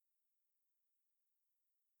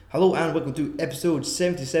Hello and welcome to episode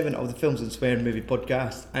 77 of the Films and Swearing Movie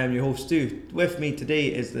Podcast. I am your host Stu. With me today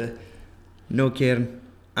is the no caring,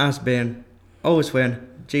 ass bearing, always swearing,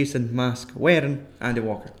 Jason Mask wearing, Andy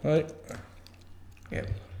Walker. Right. Yep.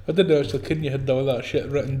 I didn't actually ken you had all that shit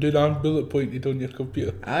written down and bullet pointed on your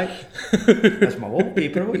computer. Aye. That's my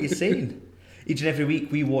wallpaper, what are you saying? Each and every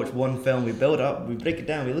week we watch one film, we build up, we break it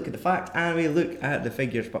down, we look at the facts and we look at the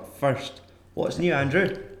figures. But first, what's new,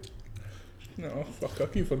 Andrew? No, fuck, I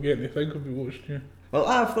keep forgetting to think of you watched you. Well,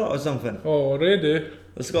 I've thought of something. Oh, already?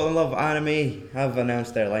 The Scotland Love Anime have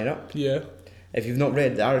announced their lineup. Yeah. If you've not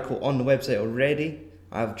read the article on the website already,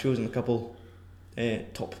 I've chosen a couple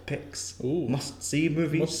top picks. Ooh. Must-see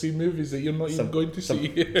movies. Must-see movies that you're not even going to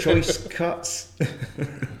see. Choice cuts.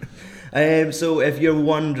 So if you're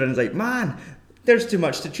wondering, it's like, man, there's too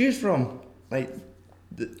much to choose from. Like,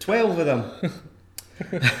 12 of them.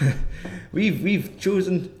 We've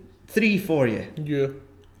chosen 3 for you. Yeah.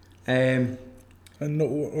 And not,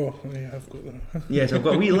 oh, yeah, I've got that. yes, I've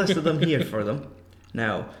got a wee list of them here for them.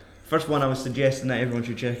 Now, first one I was suggesting that everyone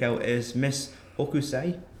should check out is Miss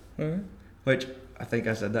Hokusai, which I think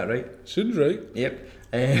I said that right. Sounds right. Yep.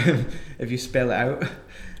 If you spell it out.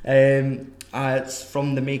 It's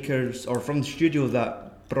from the makers, or from the studio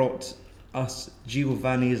that brought us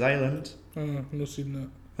Giovanni's Island, I've not seen that.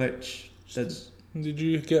 which says... Did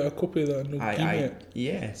you get a copy of that and not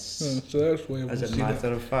Yes. So that's why I've not As a seen it.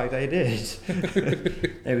 matter of fact, I did.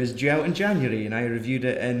 It was due out in January, and I reviewed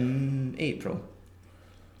it in April.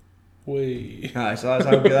 Wait. So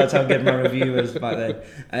that's how good my review was back then.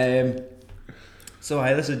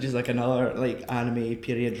 This is just like another like anime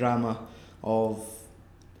period drama of,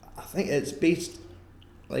 I think it's based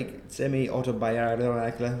like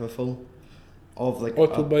semi-autobiographical of like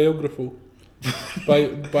Autobiographical.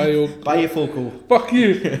 Biofocal. Fuck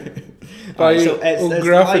you. So it's the life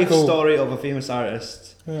Biographical. story of a famous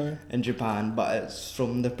artist Aye. in Japan, but it's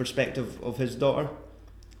from the perspective of his daughter.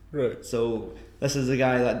 Right. So this is the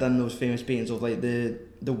guy that done those famous paintings of like the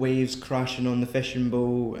waves crashing on the fishing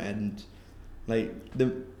boat, and like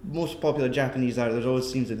the most popular Japanese art. There's always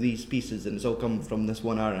scenes of these pieces, and it's all come from this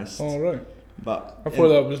one artist. All right. But I thought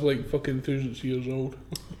that was like fucking thousands of years old.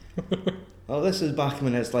 well, this is back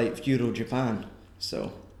when it's like feudal Japan.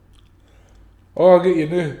 So Oh, I get you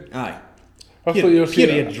now. aye, I thought you were saying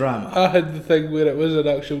period drama. I had the thing where it was an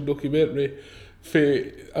actual documentary for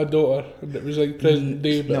a daughter, and it was like present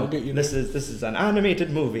day. But No, I get you. this is an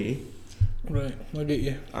animated movie. Right, I get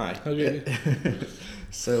you. Aye. I get you.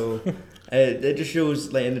 So it just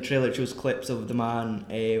shows, like in the trailer, it shows clips of the man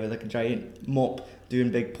with like a giant mop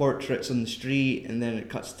doing big portraits on the street, and then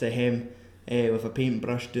it cuts to him with a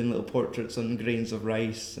paintbrush doing little portraits on grains of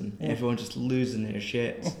rice, and everyone just losing their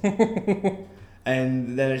shit.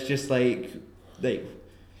 And then it's just like I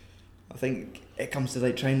think it comes to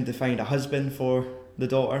like trying to find a husband for the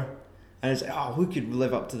daughter, and it's like, oh, who could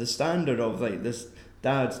live up to the standard of like this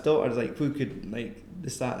dad's daughter? It's like, who could like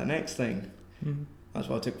this, that, the next thing. Mm-hmm. That's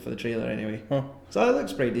what I took for the trailer anyway. Huh. So it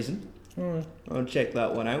looks pretty decent. Alright. I'll check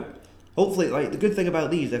that one out. Hopefully, like the good thing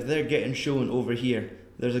about these, if they're getting shown over here,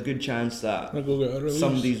 there's a good chance that I'll go get a release.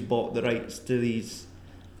 somebody's bought the rights to these,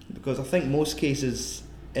 because I think most cases,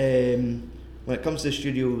 when it comes to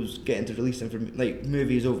studios getting to release like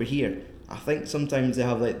movies over here, I think sometimes they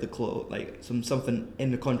have like the something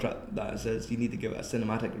in the contract that says you need to give it a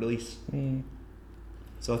cinematic release. Mm.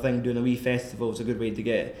 So I think doing a wee festival is a good way to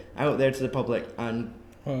get it out there to the public and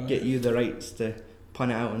Aye. get you the rights to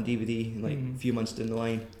pun it out on DVD like a few months down the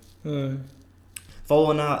line. Aye.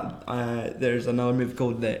 Following that, there's another movie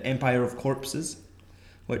called The Empire of Corpses,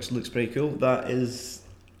 which looks pretty cool. That is,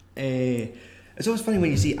 it's always funny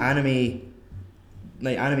when you see anime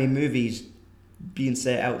movies being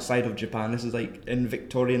set outside of Japan. This is like in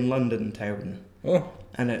Victorian London town,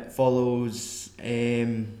 and it follows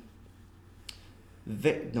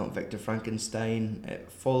not Victor Frankenstein. It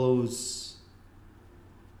follows,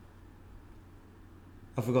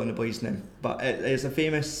 I've forgotten the boy's name, but it's a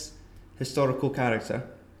famous historical character.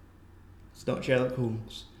 It's not Sherlock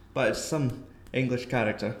Holmes, but it's some English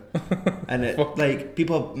character, and it like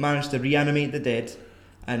people managed to reanimate the dead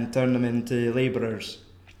and turn them into labourers.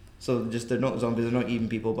 So they're not zombies, they're not eating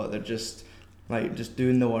people, but they're just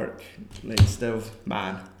doing the work like, instead of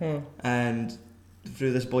man. And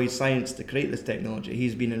through this boy's science to create this technology,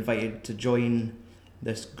 he's been invited to join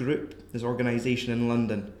this group, this organisation in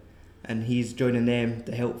London, and he's joining them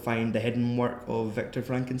to help find the hidden work of Victor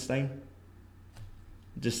Frankenstein,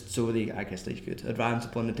 just so they could advance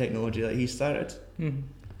upon the technology that he started. Mm-hmm.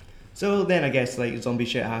 So then I guess like zombie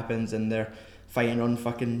shit happens, and they're fighting on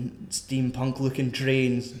fucking steampunk looking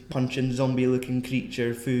trains, punching zombie looking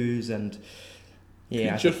creature foos, and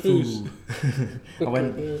Yeah, Eat your food. I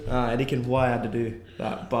went. I reckon why I had to do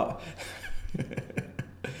that, but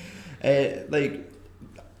like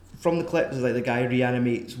from the clips, like the guy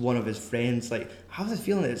reanimates one of his friends. Like, I was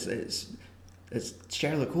feeling it's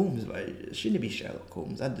Sherlock Holmes, but it shouldn't be Sherlock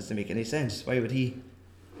Holmes. That doesn't make any sense. Why would he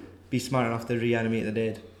be smart enough to reanimate the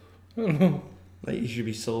dead? I don't know. Like, he should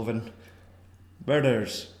be solving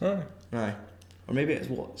murders. Aye. Aye. Or maybe it's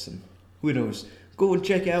Watson. Who knows? Go and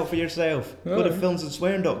check it out for yourself. Go to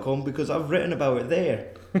filmsandswearing.com because I've written about it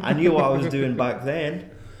there. I knew what I was doing back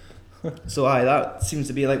then. So aye, that seems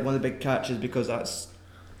to be like one of the big catches because that's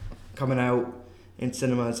coming out in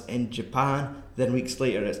cinemas in Japan. Then weeks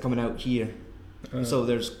later it's coming out here. So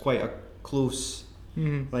there's quite a close,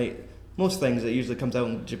 like most things that usually comes out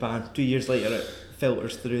in Japan, 2 years later it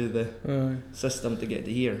filters through the system to get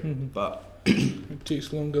to here. But it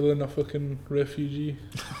takes longer than a fucking refugee.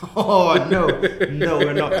 oh no,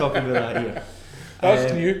 we're not talking about that here.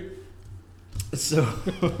 That's new. So,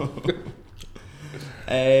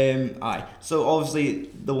 aye. So obviously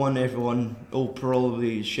the one everyone will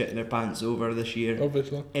probably shit their pants over this year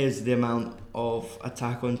Obviously. is the amount of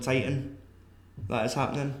Attack on Titan that is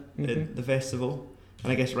happening at the festival,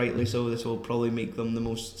 and I guess rightly so. This will probably make them the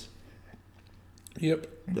most. Yep.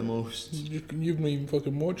 The most. You've not even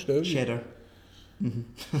fucking watched it, have you? Cheddar.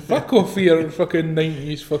 Fuck off here, fucking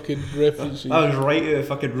 90s fucking refugee. I was right out of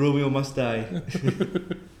fucking Romeo Must Die.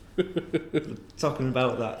 Talking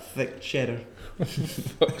about that thick cheddar.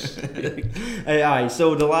 Fuck's sake. Aye,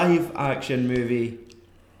 so the live action movie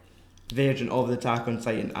version of the Attack on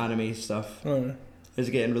Titan anime stuff is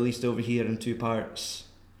getting released over here in 2 parts.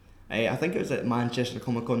 I think it was at Manchester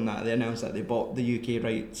Comic Con that they announced that they bought the UK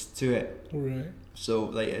rights to it. Right. So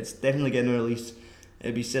like it's definitely getting released.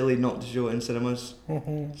 It'd be silly not to show it in cinemas.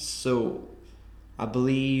 So I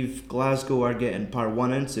believe Glasgow are getting part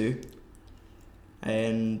 1 and 2,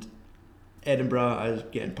 and Edinburgh is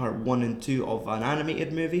getting part 1 and 2 of an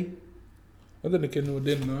animated movie. I didn't know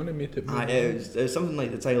they didn't animate it. It was something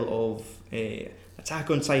like the title of Attack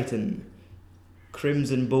on Titan,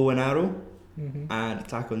 Crimson Bow and Arrow, and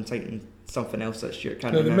Attack on Titan something else that Stuart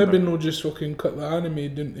can't remember. Maybe no just fucking cut the anime,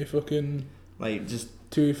 didn't they fucking... Like just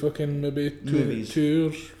 2 fucking maybe 2 movies.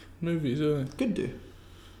 2 hours movies, Could do.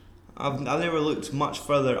 I've never looked much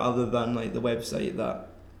further other than like the website that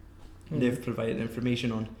they've provided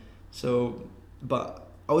information on. So, but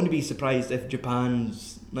I wouldn't be surprised if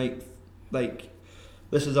Japan's like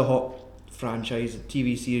this is a hot franchise.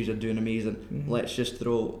 TV series are doing amazing. Let's just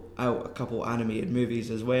throw out a couple animated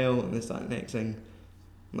movies as well, and this that next thing.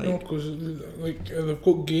 Like, no, because like they've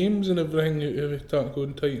got games and everything out of Attack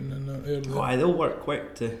on Titan and that area. oh, they'll work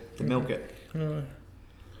quick to milk it.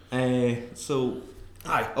 So,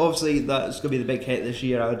 obviously that's going to be the big hit this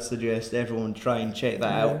year. I would suggest everyone try and check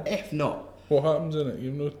that out. If not, what happens in it?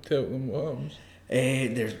 You know, tell them what happens.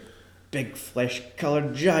 There's big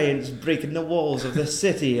flesh-coloured giants breaking the walls of the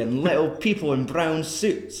city, and little people in brown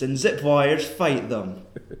suits and zip wires fight them.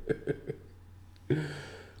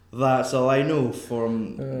 That's all I know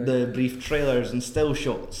from the brief trailers and still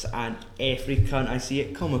shots, and every cunt I see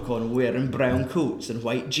at Comic-Con wearing brown coats and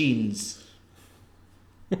white jeans.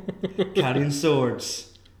 Carrying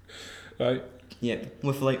swords. Right. Yep,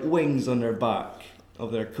 with like wings on their back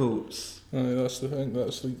of their coats. Aye, that's the thing,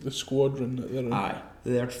 that's like the squadron that they're in. Aye,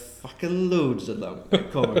 there are fucking loads of them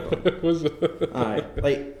at Comic-Con. Was it? Aye,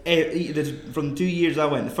 like from 2 years I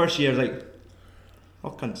went, the first year I was like, oh,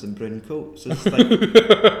 cunts in brown coats. It's like,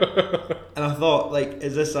 and I thought, like,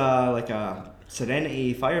 is this a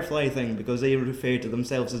Serenity Firefly thing? Because they refer to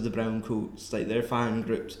themselves as the brown coats, like their fan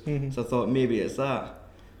groups. So I thought maybe it's that.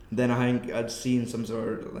 Then I think I'd seen some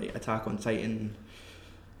sort of like Attack on Titan.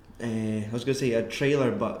 I was going to say a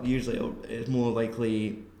trailer, but usually it's more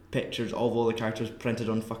likely pictures of all the characters printed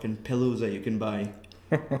on fucking pillows that you can buy.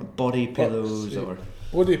 Body pillows or...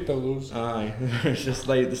 Body pillows. Aye, it's just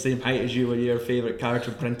like the same height as you with your favourite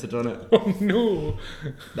character printed on it. Oh no!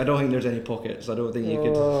 I don't think there's any pockets. I don't think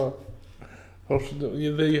you could.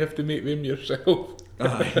 You have to make them yourself.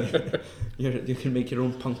 Aye, you can make your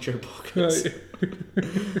own puncture pockets.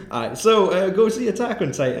 Aye, so go see Attack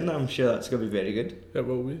on Titan. I'm sure that's gonna be very good. It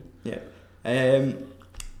will be. Yeah.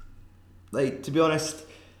 Like, to be honest,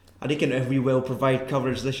 I reckon if we will provide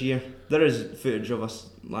coverage this year, there is footage of us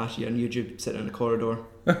last year on YouTube sitting in a corridor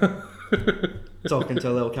talking to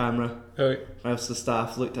a little camera. Right. Whilst the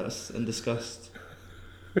staff looked at us in disgust.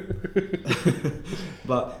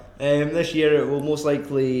 But this year it will most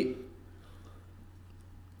likely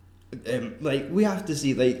like we have to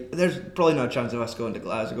see, like there's probably not a chance of us going to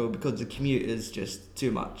Glasgow because the commute is just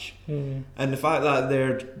too much. And the fact that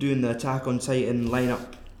they're doing the Attack on Titan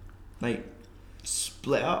lineup, like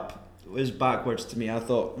split up was backwards to me. I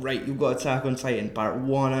thought, right, you've got Attack on Titan part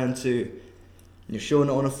 1 and 2. And you're showing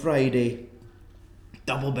it on a Friday.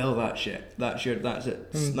 Double bill that shit. That's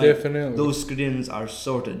it. Definitely. Those screens are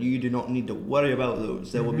sorted. You do not need to worry about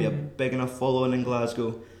those. There will be a big enough following in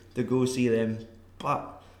Glasgow to go see them.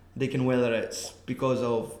 But they can, whether it's because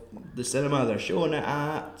of the cinema they're showing it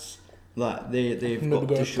at, that they've got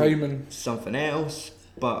to show timing. Something else.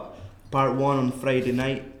 But part 1 on Friday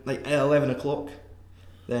night, like at 11 o'clock.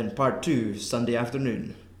 Then part 2 Sunday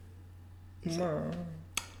afternoon.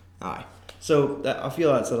 Aye. So I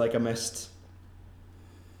feel that's like a missed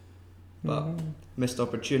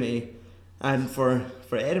opportunity. And for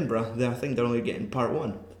Edinburgh, I think they're only getting part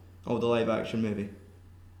 1 of the live action movie.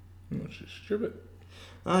 That's stupid.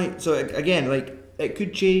 Aye. So again, like, it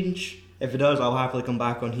could change. If it does, I'll happily come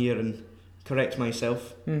back on here and correct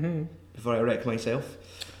myself before I wreck myself.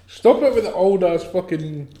 Stop it with the old ass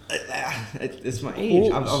fucking. It's my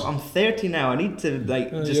age. I'm 30 now. I need to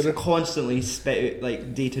just constantly spit out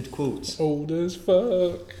like dated quotes. Old as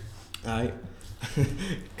fuck. Aye.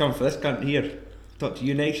 Come for this cunt here. Talk to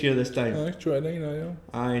you next year this time. Aye, 29 I am.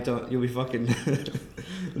 Aye, don't. You'll be fucking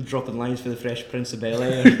dropping lines for the Fresh Prince of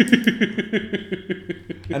Bel-Air.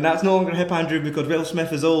 And that's no longer hip, Andrew, because Will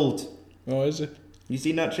Smith is old. Oh, is it? You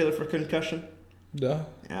seen that trailer for Concussion? Nah.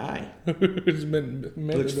 Aye. It's meant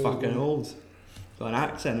looks fucking old. Got an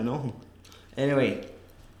accent and all. Anyway,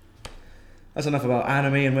 that's enough about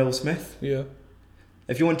anime and Will Smith. Yeah.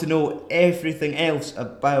 If you want to know everything else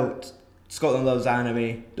about Scotland Loves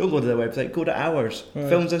Anime, don't go to their website, go to ours,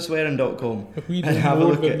 filmsandswearing.com, and have a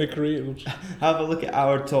look at the creators. Have a look at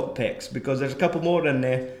our top picks, because there's a couple more in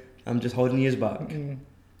there. I'm just holding you back.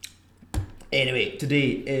 Anyway, today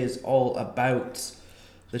is all about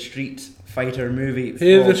the Street Fighter movie.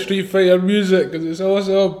 Hear the Street Fighter music, because it's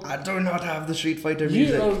awesome. I do not have the Street Fighter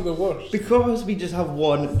music. You are the worst. Because we just have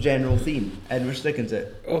one general theme, and we're sticking to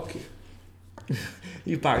it. Okay.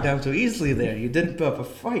 You backed down so easily there. You didn't put up a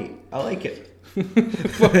fight. I like it.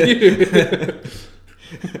 Fuck you.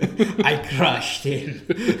 I crushed him.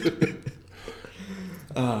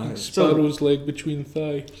 Sparrow's leg between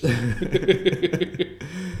thighs.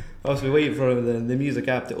 Whilst we wait for the music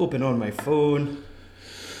app to open on my phone.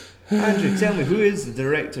 Andrew, tell me, who is the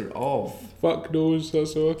director of? Fuck knows,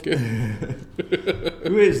 that's okay.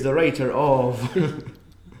 Who is the writer of? I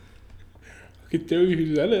can tell you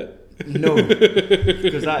who's in it. No,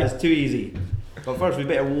 because that is too easy. But first, we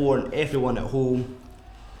better warn everyone at home.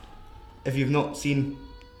 If you've not seen,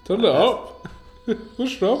 turn it up.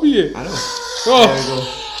 What's wrong with you? I know. Oh. There we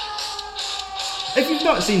go. If you've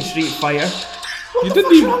not seen Street Fighter,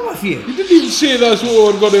 what's wrong with you? You didn't even say that's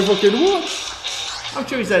what we're gonna fucking watch. I'm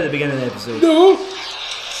sure you said at the beginning of the episode. No.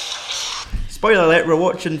 Spoiler alert: we're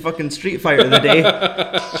watching fucking Street Fighter today.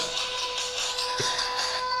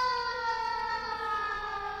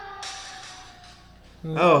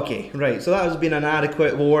 Okay, right, so that has been an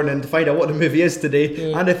adequate warning to find out what the movie is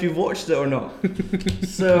today, and if you've watched it or not.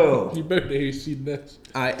 So, you better have seen this.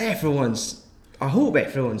 I hope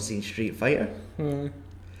everyone's seen Street Fighter. Well,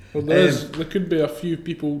 there could be a few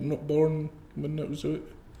people not born when it was out.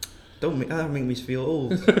 That make me feel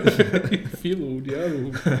old. You feel old,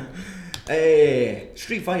 yeah.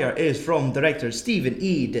 Street Fighter is from director Stephen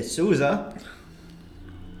E. D'Souza.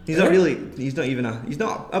 He's not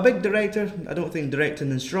a big director. I don't think directing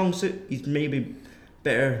in strong suit. He's maybe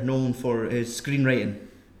better known for his screenwriting.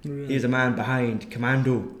 Really? He's a man behind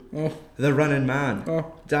Commando, The Running Man,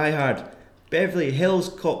 Die Hard, Beverly Hills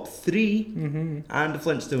Cop 3, and The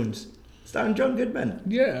Flintstones, starring John Goodman.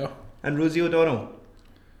 Yeah. And Rosie O'Donnell.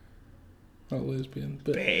 Not lesbian,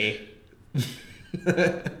 but...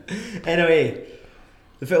 Anyway,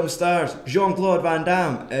 the film stars Jean-Claude Van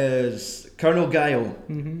Damme as Colonel Guile,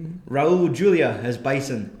 Raul Julia as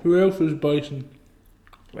Bison. Who else was Bison?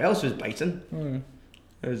 Who else was Bison? Oh.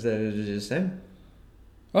 It was just him.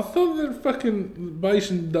 I thought that fucking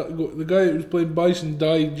Bison, the guy that was playing Bison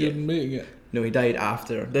died during making it. No, he died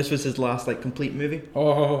after. This was his last complete movie.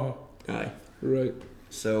 Oh. Aye. Right.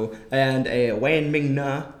 So, and Wen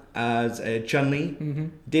Ming-na as Chun-Li,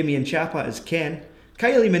 Damien Chapa as Ken,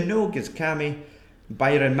 Kylie Minogue as Cammy,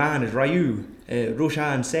 Byron Mann as Ryu,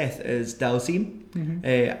 Roshan Seth as Dalsim,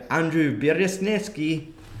 Andrew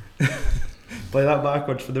Bieresneski, play that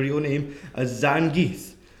backwards for the real name, as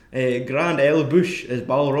Zangief, Grand L. Bush as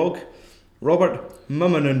Balrog, Robert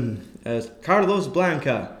Mummanen as Carlos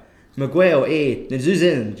Blanca, Miguel A.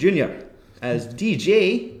 Nuzuzin Jr. as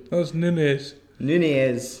DJ. That's Nunez.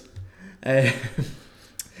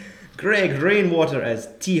 Greg Rainwater as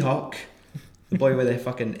T-Hawk, the boy with the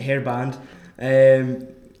fucking hairband.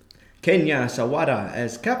 Kenya Sawada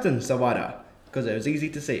as Captain Sawada. because it was easy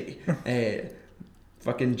to say.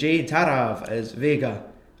 Fucking Jay Tarav as Vega,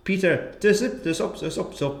 Peter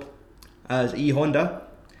Sup as E Honda,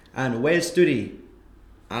 and Wes Studi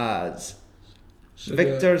as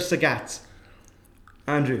Victor Sagat.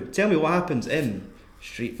 Andrew, tell me what happens in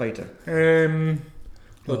Street Fighter.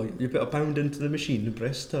 Well, you put a pound into the machine and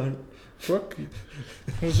press start. Fuck. It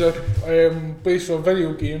was based on a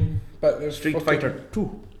video game, but there's Street Fighter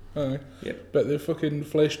 2. Aye. Yep. But they fucking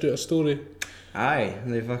fleshed out a story. Aye,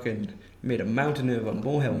 they fucking made a mountain out of a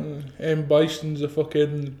molehill. M. Bison's a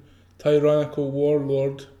fucking tyrannical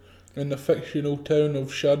warlord in the fictional town of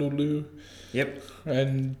Shadowloo. Yep.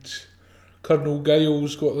 And Colonel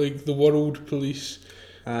Guile's got like the world police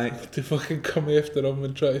Aye. to fucking come after him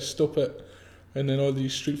and try to stop it. And then all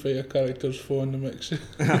these Street Fighter characters fall in the mix.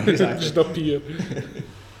 Exactly. Just appear.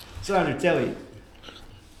 So Andrew, tell me,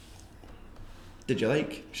 did you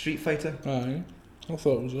like Street Fighter? Aye. I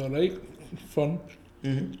thought it was alright. Fun.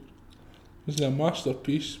 Mm-hmm. It wasn't a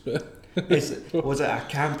masterpiece, but Was it a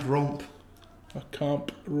camp romp? a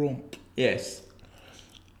camp romp. Yes.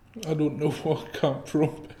 I don't know what camp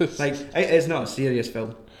romp is. Like, it is not a serious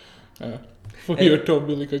film. You're talking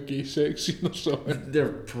about like a gay sex scene or something. There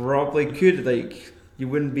probably could, like, you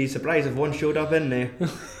wouldn't be surprised if one showed up in there.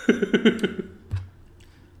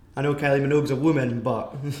 I know Kylie Minogue's a woman,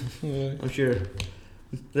 but I'm sure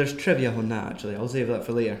there's trivia on that actually. I'll save that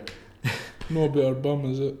for later. No about her bum,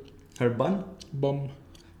 is it? Her bun? Bum.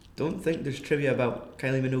 Don't think there's trivia about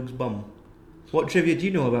Kylie Minogue's bum. What trivia do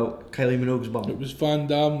you know about Kylie Minogue's bum? It was Van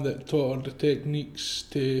Damme that taught her the techniques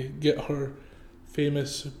to get her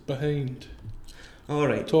famous behind.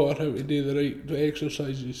 Alright. Taught her how to do the right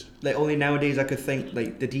exercises. Like, only nowadays I could think,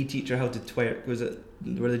 like, did he teach her how to twerk? Were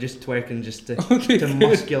they just twerking just to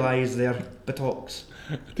musculise their buttocks?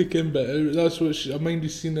 They came back out. That's what I mind you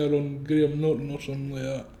seen her on Graham Norton or something like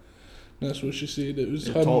that. That's what she said. It was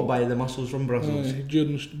him. Taught by the muscles from Brussels.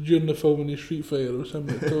 During the filming of Street Fighter, it was him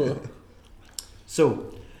that taught her.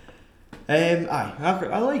 So,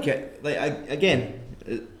 I like it. Like, again,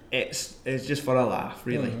 it's just for a laugh,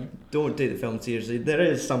 really. Mm-hmm. Don't take the film seriously. There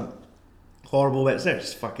is some horrible bits.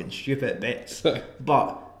 There's fucking stupid bits,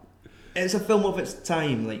 but it's a film of its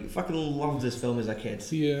time. Like, fucking loved this film as a kid.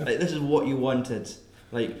 Yeah. Like, this is what you wanted.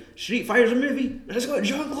 Like, Street Fighter's a movie. It's got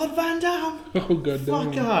Jean-Claude Van Damme. Oh god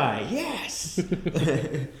damn. Fuck aye, yes.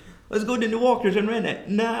 Let's go to Walkers and rent it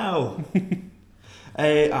now.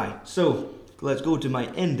 Aye. So let's go to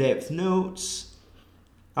my in-depth notes.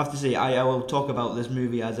 I have to say, I will talk about this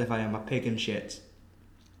movie as if I am a pig in shit.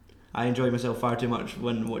 I enjoy myself far too much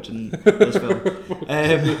when watching this film.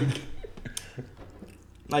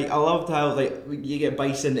 Like, I loved how, like, you get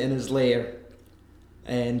Bison in his lair,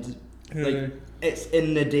 and like, it's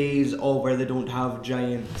in the days of where they don't have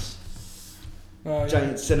giant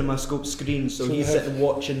CinemaScope screens, so he's sitting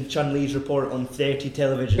watching Chun-Li's report on 30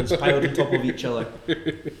 televisions piled on top of each other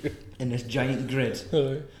in this giant grid.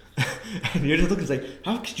 And you're just looking like,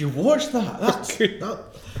 how could you watch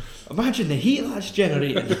that? Imagine the heat that's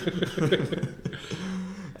generated.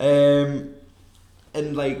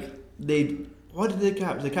 And like, what did they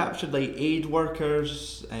capture? They captured like aid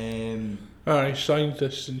workers.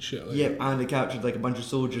 Scientists and shit like that. And they captured like a bunch of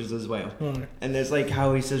soldiers as well. Aye. And there's like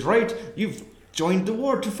how he says, right, you've joined the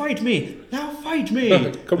war to fight me. Now fight me.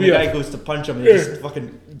 And Come the here. guy goes to punch him and he just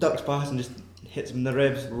fucking ducks past and just hits him in the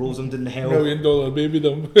ribs, rolls him down the hill. $1 million baby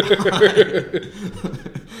them.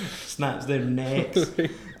 Snaps their necks.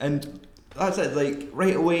 And that's it, like,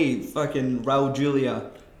 right away, fucking Raul Julia.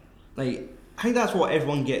 Like, I think that's what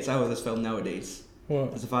everyone gets out of this film nowadays.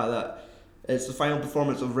 What? Is the fact that it's the final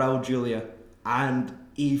performance of Raul Julia, and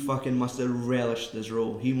he fucking must have relished this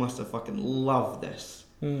role. He must have fucking loved this.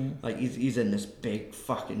 Like, he's in this big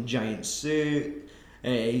fucking giant suit.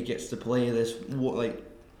 He gets to play this, like,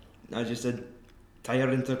 as you said,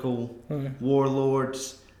 tyrannical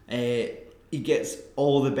warlords. He gets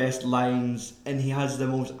all the best lines, and he has the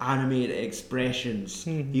most animated expressions.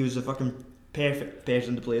 He was a fucking perfect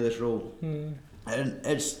person to play this role. And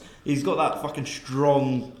he's got that fucking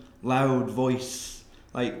strong, loud voice,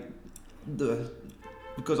 like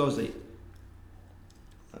because obviously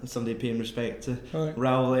somebody paying respect to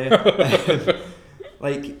Raul there.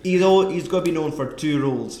 Like, he's got to be known for two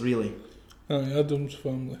roles, really. Adam's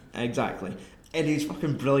Family. Exactly. And he's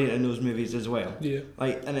fucking brilliant in those movies as well. Yeah.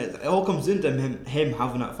 Like, and it all comes into him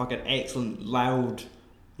having that fucking excellent, loud,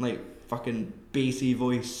 like, fucking bassy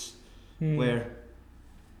voice, where,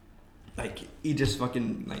 like, he just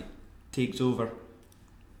fucking, like, takes over,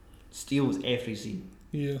 steals every scene.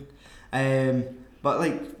 Yeah. But,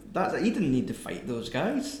 like, that's he didn't need to fight those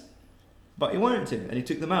guys, but he wanted to, and he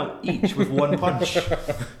took them out each with one punch.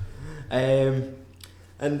 And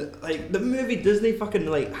like the movie Disney fucking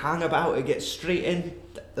like hang about it, get straight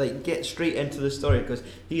into the story because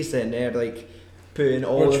he's sitting there like putting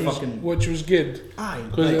all which was good. Aye,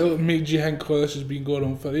 because it made you think, well, this has been going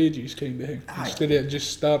on for ages, kind of thing. Aye. Instead of it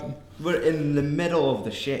just starting. We're in the middle of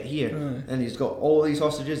the shit here, and he's got all these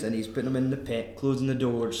hostages and he's putting them in the pit, closing the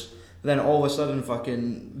doors. Then all of a sudden,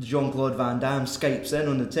 fucking Jean-Claude Van Damme Skypes in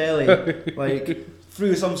on the telly, like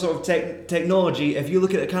through some sort of technology. If you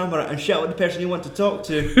look at the camera and shout at the person you want to talk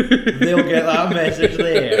to, they'll get that message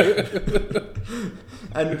there.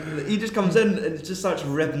 And he just comes in and just starts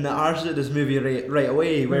ripping the arse of this movie right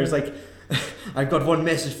away. Where it's like, I've got one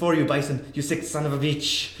message for you, Bison, you sick son of a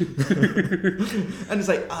bitch. And it's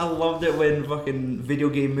like, I loved it when fucking video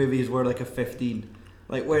game movies were like a 15.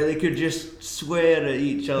 Like, where they could just swear at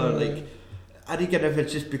each other. Like, I don't get if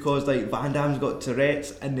it's just because like Van Damme's got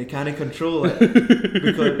Tourette's and they can't control it.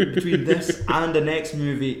 Because between this and the next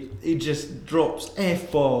movie, he just drops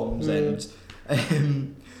F-bombs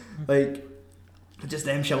and like just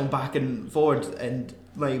them shouting back and forward, and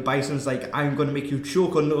like Bison's like, I'm gonna make you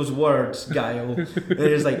choke on those words, Guile. And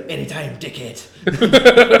it's like, anytime, dickhead.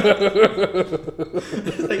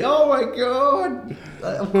 It's like, oh my god.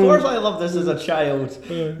 Of course I love this as a child.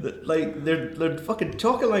 Like they're fucking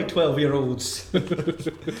talking like 12-year-olds.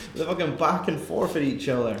 They're fucking back and forth at each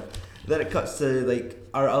other. Then it cuts to like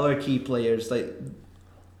our other key players, like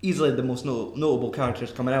easily the most notable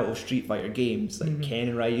characters coming out of Street Fighter games, like Ken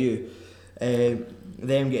and Ryu.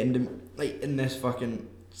 Them getting them like in this fucking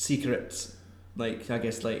secret, like I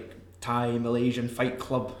guess like Thai Malaysian fight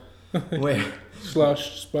club, where /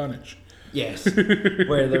 Spanish. Yes,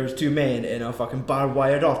 where there's two men in a fucking barbed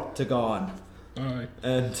wire octagon. Aye.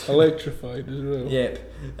 And electrified as well.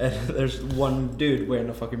 Yep. And there's one dude wearing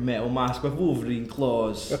a fucking metal mask with Wolverine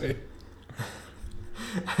claws. Aye.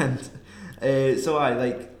 And so I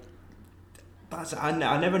like that's I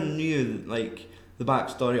never knew like the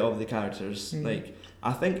backstory of the characters. Like,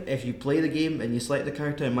 I think if you play the game and you select the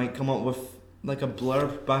character, it might come up with like a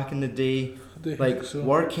blurb back in the day. Like, so.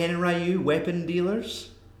 Were Ken and Ryu weapon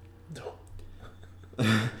dealers? No.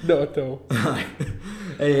 Not at all. I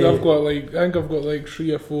think I've got like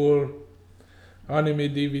 3 or 4 anime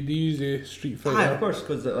DVDs of Street Fighter. Aye, of course,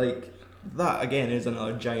 because like that again is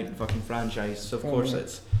another giant fucking franchise. So of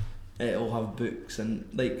course it'll have books and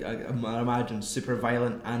like I imagine super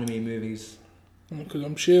violent anime movies. Because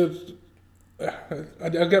I'm sure I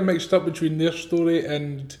get mixed up between their story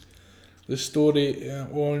and the story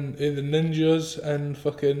on the ninjas and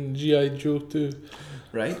fucking G.I. Joe 2.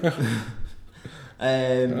 Right.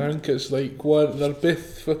 I think it's like they're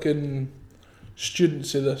both fucking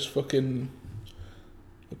students of this fucking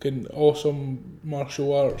awesome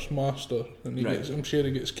martial arts master, and I'm sure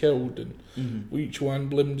he gets killed, and each one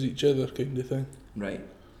blames each other, kind of thing. Right.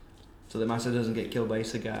 So the master doesn't get killed by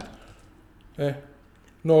Sagat.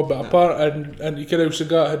 No, but apart and you know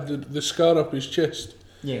Sagat had the scar up his chest.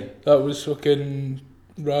 Yeah. That was fucking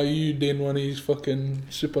Ryu doing one of his fucking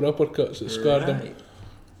super uppercuts that scarred him.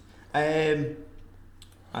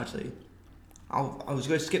 Actually, I was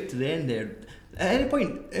going to skip to the end there. At any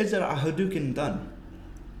point, is there a Hadouken done?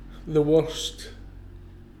 The worst.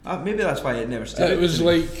 Maybe that's why it never stood. It was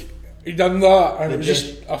like he done that, and it was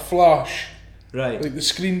just a flash. Right. Like the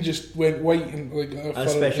screen just went white and like a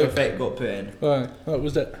special effect got put in. Aye, that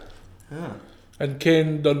was it. Ah. And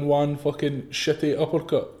Ken done one fucking shitty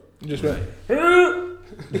uppercut. Just went.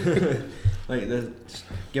 Like they're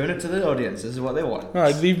giving it to the audience. This is what they want.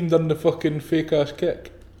 Aye, they even done the fucking fake ass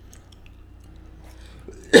kick.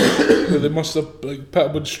 Where they must have like put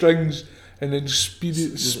up with strings and then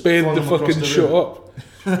sped the fucking shot up.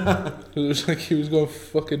 It was like he was going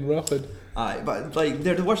fucking rapid. Aye, but like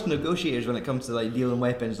they're the worst negotiators when it comes to like dealing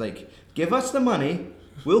weapons. Like, give us the money,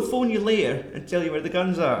 we'll phone you later and tell you where the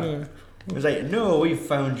guns are. Yeah. It's like, no, we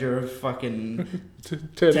found your fucking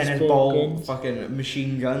tennis ball guns. Fucking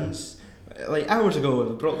machine guns like hours ago.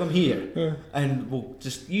 We brought them here, and we'll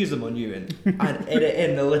just use them on you and edit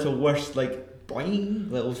in the little worst like boing,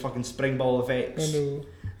 little fucking spring ball effects. I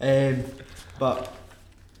know. But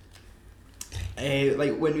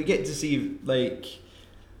like when we get to see like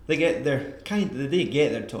they get their they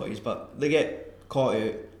get their toys, but they get caught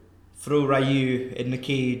out, throw Ryu in the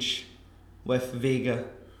cage with Vega.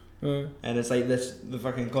 And it's like the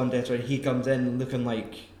fucking contest where he comes in looking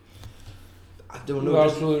like I don't The know.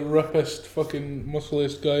 absolute rippest fucking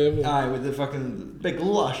muscliest guy ever. Aye, with the fucking big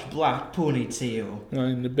lush black ponytail.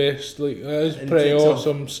 And the best, like, that is And he pretty takes off-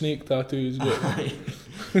 awesome snake tattoo he's got. Aye.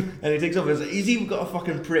 And he takes off his. He's even got a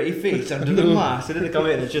fucking pretty face under the mask. And then they come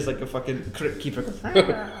in, and it's just like a fucking crypt keeper.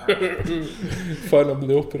 Phantom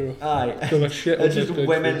the Opera. Aye. Gonna shit on It's just this big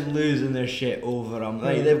women thing. losing their shit over him.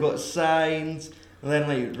 Like Yeah. they've got signs, and then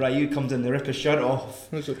like Ryu comes in, they rip his shirt off,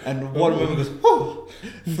 It's like, and one woman goes, "Oh,"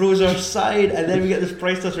 throws her aside, and then we get this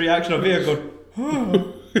priceless reaction of her going,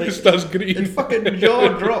 "Oh." Like, it starts green. his fucking jaw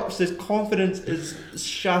drops. His confidence is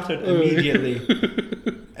shattered immediately.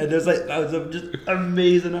 And there's like that was a just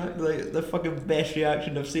amazing, like the fucking best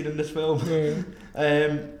reaction I've seen in this film. Yeah.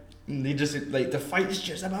 And they just like the fight's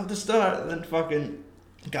just about to start, and then fucking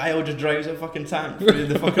Guile just drives a fucking tank through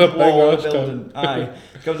the fucking wall of the Big ass building. Aye,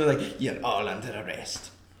 comes in like, "You're all under arrest."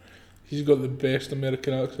 He's got the best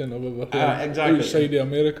American accent I've ever heard. Exactly. Outside of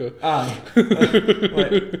America. Aye.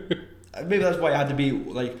 Like, maybe that's why it had to be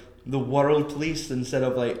like the world police instead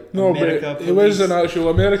of like No, America but police. it was an actual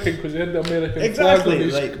American because he had the American Exactly, flag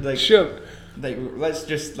on his like- shirt. Like, let's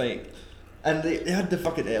just like, and they had the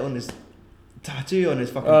fucking on his tattoo on his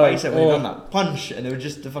fucking Aye, bicep when he oh. done that punch, and it was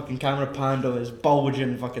just the fucking camera panned on his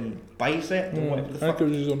bulging fucking bicep. Or whatever the I think fuck. it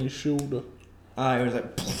was just on his shoulder. Aye, it was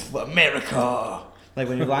like "Poof, America." Like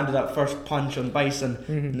when he landed that first punch on Bison,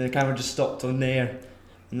 and the camera just stopped on there,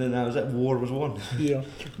 and then that was it. War was won. Yeah.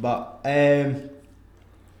 But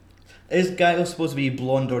is Guile supposed to be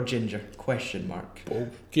blonde or ginger? Question mark. Well,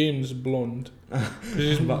 Game's blonde.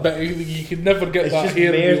 But But you can never get it's that just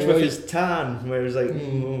hair in merged real with life. his tan, where it's like,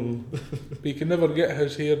 mm. But you can never get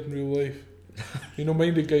his hair in real life. You know,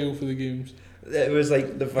 mind the Guile for the games. It was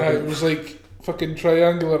like the It fucking. was like fucking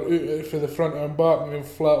triangular out for the front and back and then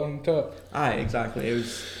flat on top. Aye, exactly. It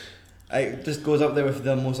was. It just goes up there with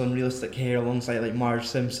the most unrealistic hair alongside like Marge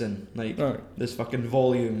Simpson, like Aye. this fucking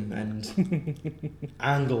volume and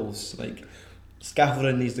angles. Like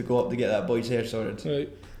scaffolding needs to go up to get that boy's hair sorted. Right.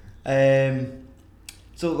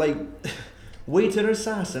 So like, waiter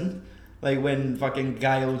assassin, like when fucking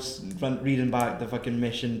Giles reading back the fucking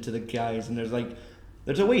mission to the guys, and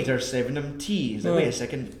there's a waiter serving them tea. He's like, wait a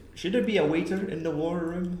second, should there be a waiter in the war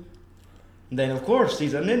room? And then of course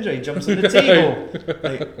he's a ninja. He jumps on the table.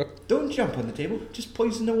 Like, don't jump on the table. Just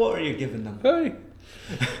poison the water you're giving them. Aye.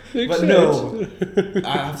 Makes But sense. no,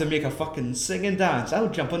 I have to make a fucking sing and dance. I'll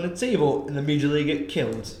jump on the table and immediately get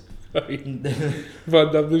killed. Aye.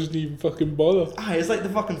 Van Damme doesn't even fucking bother. It's like the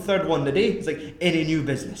fucking third one today. It's like any new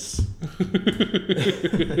business.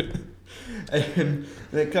 And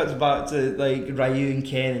it cuts back to like Ryu and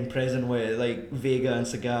Ken in prison with like Vega and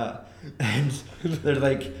Sagat, and they're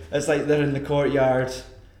like, it's like they're in the courtyard,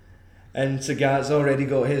 and Sagat's already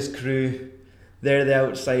got his crew. They're the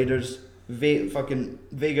outsiders. Fucking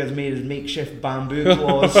Vega's made his makeshift bamboo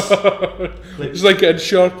claws. It's like it had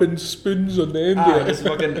sharpened spoons on the end there. It's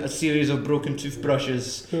fucking a series of broken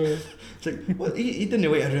toothbrushes. It's like, what? He didn't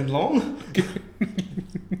wait around long.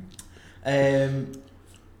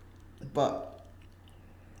 But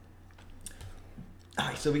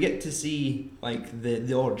so we get to see like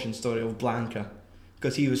the origin story of Blanca,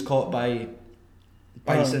 because he was caught by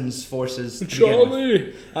Bison's forces. to begin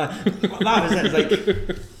with. Charlie! That was it. It's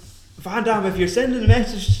like, Van Damme, if you're sending a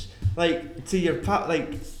message like to your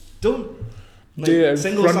like, don't like, Yeah, in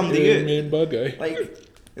single front of somebody the out. main bad guy. Like,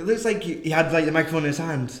 it looks like he had like the microphone in his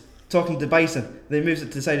hand, talking to Bison. Then he moves it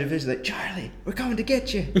to the side of his face, like, Charlie, we're coming to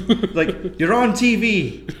get you. Like, you're on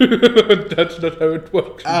TV. That's not how it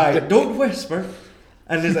works. Don't whisper.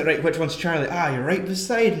 And he's like, right, which one's Charlie? You're right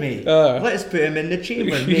beside me. Ah. Let's put him in the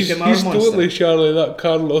chamber and make He's him our monster. totally Charlie, that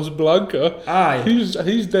Carlos Blanca. Aye. He's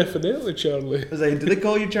definitely Charlie. I was like, do they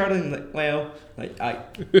call you Charlie? And like, well,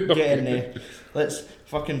 like, get in there. Let's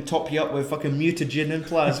fucking top you up with fucking mutagen and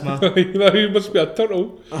plasma. He must be a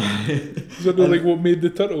turtle. Is that not like what made the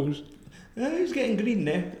turtles? He's getting green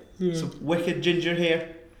there. Yeah. Some wicked ginger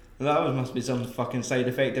hair. That must be some fucking side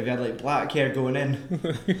effect if you had like black hair going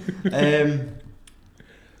in.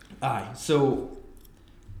 So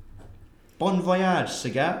bon voyage,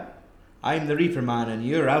 Sagat. I'm the Reaper Man and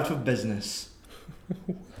you're out of business.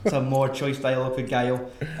 Some more choice dialogue with Guile.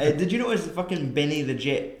 Did you notice fucking Benny the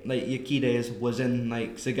Jet, like Yakides, was in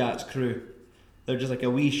like Sagat's crew? They're just like a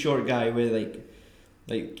wee short guy with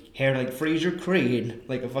like hair like Fraser Crane,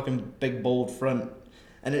 like a fucking big bold front.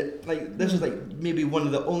 And it like this is like maybe one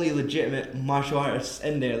of the only legitimate martial artists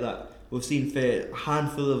in there that we've seen for a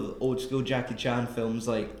handful of old school Jackie Chan films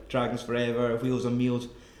like Dragons Forever, Wheels on Meals.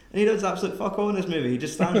 And he does absolute fuck all in this movie. He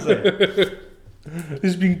just stands there.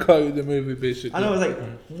 He's been cut out of the movie basically. I know, it's like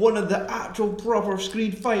one of the actual proper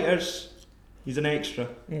screen fighters. He's an extra.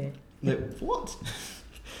 Yeah. Like, what?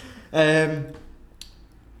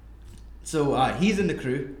 So he's in the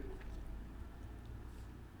crew.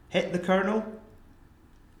 Hit the Colonel.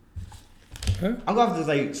 Huh? I'm gonna have to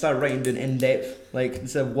like start writing down in depth, like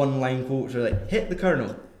instead of one line quotes or like hit the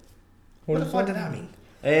Colonel. What the fuck did that mean?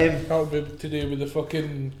 That'll be to do with the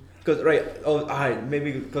fucking. Because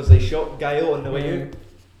maybe because they shot Guile on the way out.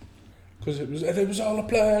 Because it was all a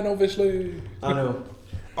plan, obviously. I know.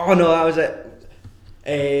 Oh no, that was it.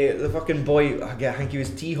 The fucking boy, I think he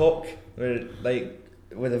was T-Hawk,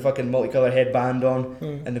 with a fucking multicoloured headband on,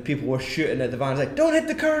 and the people were shooting at the van. It's like, don't hit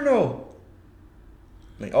the Colonel.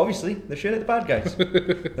 Like, obviously, they're shooting at the bad guys.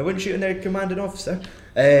 They weren't shooting their commanding officer.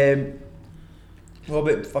 What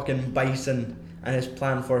about fucking Bison and his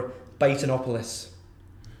plan for Bisonopolis?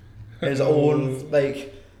 His own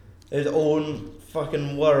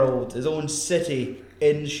fucking world, his own city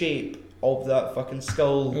in shape of that fucking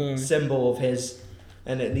skull symbol of his,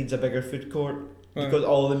 and it needs a bigger food court because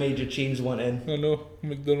all the major chains want in. I know,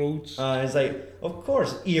 McDonald's. It's like, of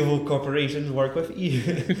course, evil corporations work with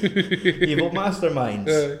evil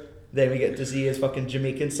masterminds. Then we get to see his fucking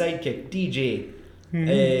Jamaican sidekick, DJ,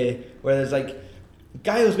 where there's like,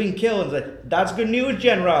 Guile's being killed, and it's like, that's good news,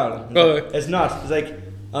 General. Like, it's not. It's like,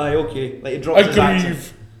 aye, okay. Like, it drops his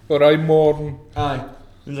accent. Or I mourn. Aye.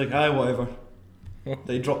 He's like, aye, whatever.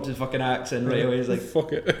 They dropped his fucking accent right away. He's like,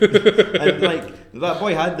 fuck it. And like, that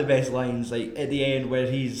boy had the best lines, like, at the end where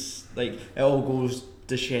he's like, it all goes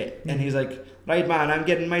to shit. And he's like, right man, I'm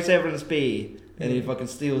getting my severance pay. And he fucking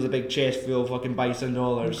steals a big chest full of fucking Bison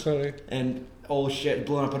dollars. And all shit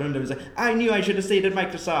blowing up around him. He's like, I knew I should have stayed at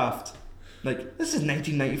Microsoft. Like, this is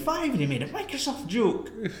 1995 and he made a Microsoft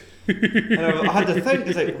joke. And I had to think,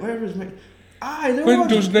 it's like, where was my... there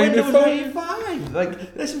Windows was Windows 95.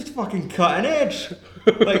 Like, this was fucking cutting edge.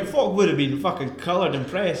 Like, folk would have been fucking coloured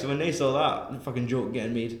impressed when they saw that fucking joke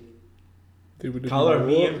getting made. They would have Colour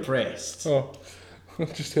me impressed. Oh, I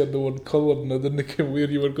just heard the word coloured and I didn't know where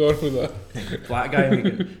you were going with that. Black guy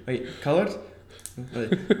making... Wait, coloured?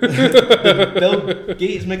 Did Bill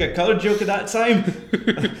Gates make a colour joke at that time?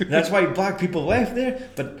 That's why black people left there?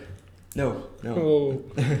 But no. Oh.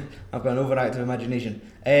 I've got an overactive imagination.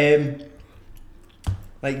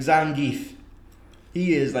 Like Zangief,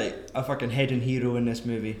 he is like a fucking hidden hero in this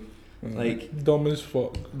movie. Like, dumb as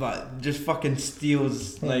fuck, but just fucking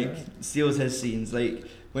steals his scenes. Like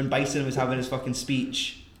when Bison was having his fucking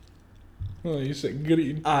speech. Oh, he's like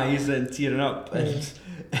greeting. He's tearing up.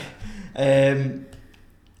 And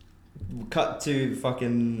cut to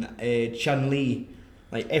fucking Chun-Li.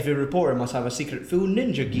 Like, every reporter must have a secret full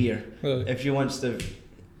ninja gear if she wants to,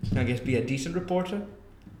 I guess, be a decent reporter.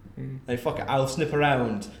 Like, fuck it, I'll snip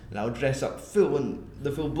around and I'll dress up in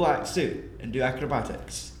the full black suit and do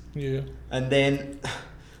acrobatics. Yeah. And then,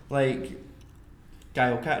 like,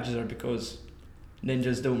 Guile catches her because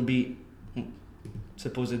ninjas don't beat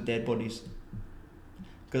supposed dead bodies.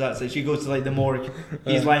 Because that's it. She goes to like the morgue.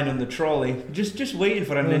 He's lying on the trolley, just waiting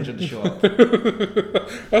for a ninja to show up.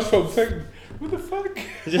 That's what I'm thinking. What the fuck?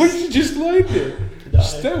 Why did you just lie there?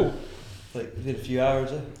 Still. Like, within a few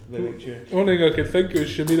hours, make sure. The only thing I could think of is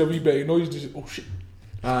she made a wee bit of noise. Just, oh shit.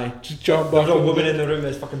 Aye. Just jump back. There's a woman in the room.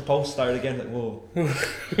 His fucking pulse started again. Like, whoa.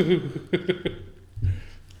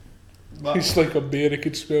 It's like a bear that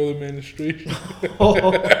could smell the menstruation.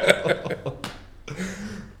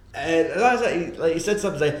 And that's like he said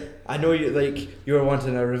something like, I know you were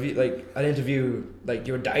wanting a review, like an interview, like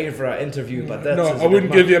you were dying for an interview, but that's no, I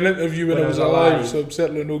wouldn't give you an interview when I was alive, so I'm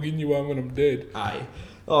certainly not giving you one when I'm dead. Aye.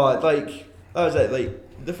 Oh, like that was it.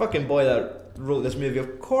 Like the fucking boy that wrote this movie,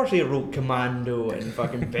 of course he wrote Commando and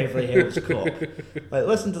fucking Beverly Hills Cop. Like,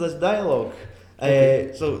 listen to this dialogue.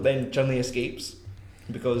 So then Chun-Li escapes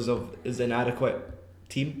because of his inadequate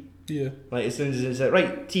team. Yeah. Like, as soon as it's like,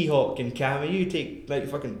 right, T-Hawk and Cammy, you take, like,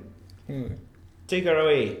 fucking, take her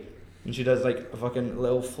away. And she does, like, a fucking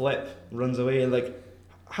little flip, runs away, and, like,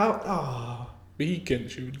 how, But he can't,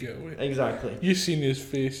 she would get away. Exactly. You seen his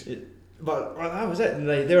face. But that was it, and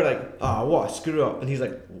they were like, what a screw up, and he's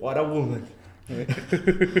like, what a woman.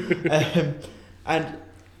 And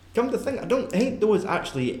come to think, I don't think there was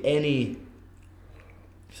actually any,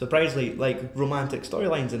 surprisingly, like, romantic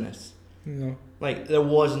storylines in this. No. Like, there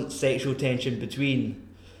wasn't sexual tension between,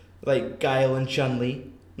 like, Guile and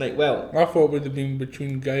Chun-Li. Like, well... I thought it would have been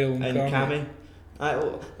between Guile and Cammy. I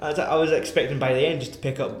was expecting by the end just to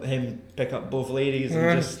pick up both ladies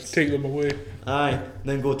and just... take them away. Aye.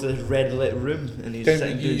 Then go to this red lit room and he's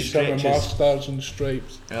sitting doing stretches. Mark Stars and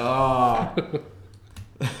Stripes. Oh.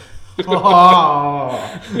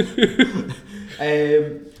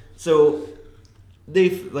 So,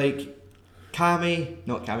 they've, like...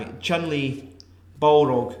 Chun-Li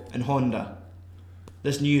Balrog and Honda,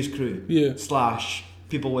 this news crew, Yeah. /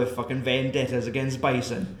 people with fucking vendettas against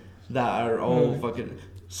Bison that are all fucking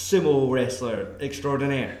sumo wrestler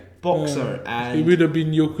extraordinaire, boxer, He and would have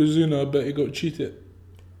been Yokozuna, but he got cheated.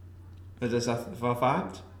 is this a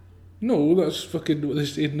fact? No, that's fucking what they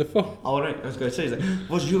said in the film. Alright, I was going to say,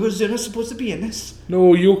 was Yokozuna supposed to be in this?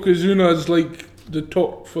 No, Yokozuna is like the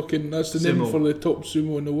top fucking. That's the name Sumo. for the top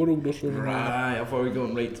sumo in the world or something. Like that. Right, I thought we were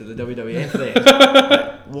going right to the WWF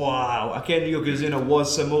there. Wow, I can't Yokozuna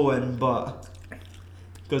was Samoan, but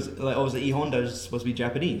because like obviously E Honda is supposed to be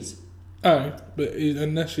Japanese. Aye, but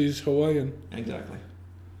and this is Hawaiian. Exactly.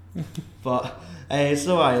 But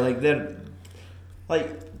they're like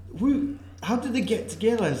who? How did they get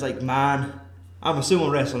together? And it's like, man, I'm a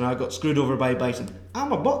sumo wrestler and I got screwed over by Bison.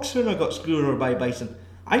 I'm a boxer and I got screwed over by Bison.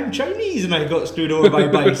 I'm Chinese and I got screwed over by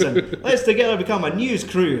Bison. Let's together become a news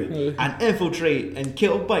crew and infiltrate and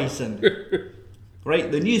kill Bison.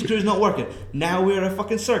 Right? The news crew's not working. Now we're a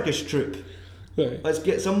fucking circus troupe. Right. Let's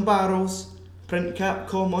get some barrels. Print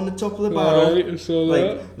Capcom on the top of the barrel. Right, I saw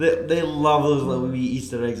that. Like they love those little wee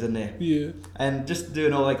Easter eggs in there. Yeah. And just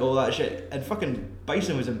doing all that shit. And fucking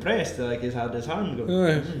Bison was impressed. Like he's had his hand going.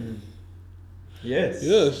 Aye. Yes.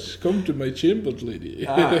 Yes, come to my chambers, lady.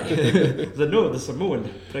 No, the Samoan.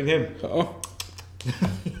 Bring him. Oh.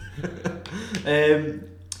 And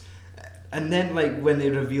then like when they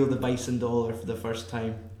reveal the Bison dollar for the first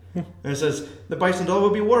time, and it says the Bison dollar will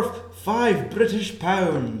be worth £5 British.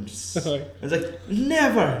 Aye. It's like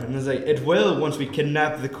never, and it's like it will once we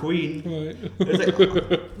kidnap the Queen. Right. It's like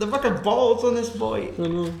the fucking balls on this boy. I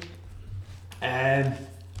know.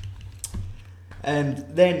 And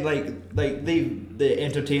then like the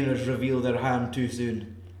entertainers reveal their hand too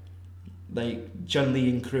soon, like Chun-Li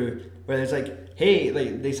and crew, where it's like, hey,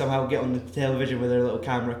 like they somehow get on the television with their little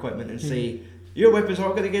camera equipment and say, your weapons are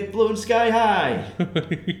all gonna get blown sky high.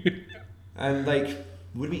 And like,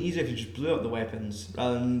 would it be easier if you just blew up the weapons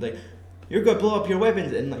rather than like, you're gonna blow up your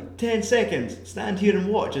weapons in like 10 seconds. Stand here and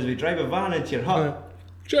watch as we drive a van into your hut.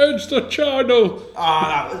 Change the channel.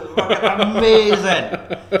 Ah, that was fucking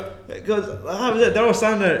amazing. Because that was it. They're all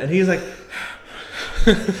standing there, and he's like,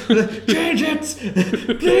 "Change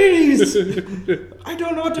it, please. I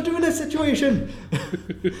don't know what to do in this situation."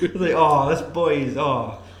 It's like, oh, this boy's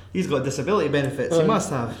he's got disability benefits. He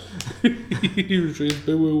must have. He was raised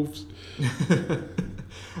by wolves.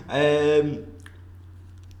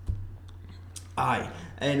 Aye,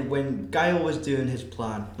 and when Guile was doing his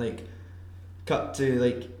plan, like, cut to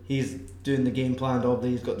like he's doing the game plan.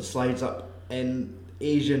 Obviously, he's got the slides up, and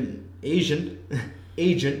Agent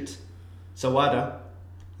Sawada,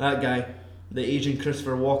 that guy, the Asian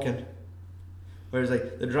Christopher Walken, where it's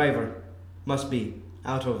like the driver must be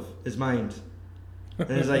out of his mind, and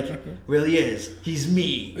it's like, well, he is. He's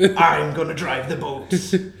me. I'm gonna drive the boat.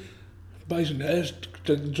 Bison has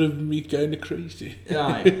driven me kind of crazy.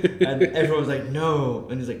 Aye. And everyone's like, no,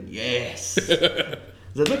 and he's like, yes. He's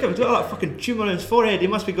like, look at him, look at that fucking tumour on his forehead. He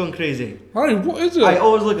must be going crazy. Aye, what is it? I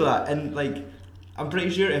always look at that, and like, I'm pretty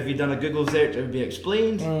sure if you'd done a Google search, it would be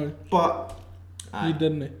explained. Aye. But You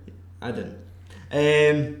didn't. I didn't.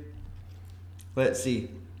 Let's see.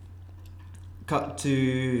 Cut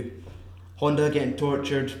to Honda getting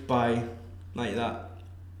tortured by like that.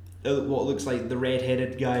 What looks like the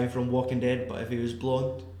red-headed guy from Walking Dead, but if he was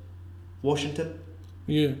blonde, Washington.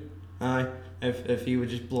 Yeah. Aye. If he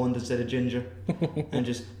was just blonde instead of ginger, and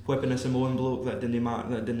just whipping a Samoan bloke that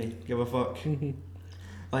didn't give a fuck.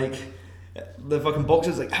 Like, the fucking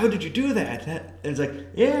boxer's like, how did you do that? And it's like,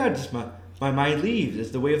 yeah, just my mind leaves.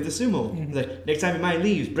 It's the way of the sumo. He's like, next time your mind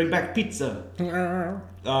leaves, bring back pizza. Aye.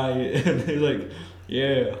 And he's like,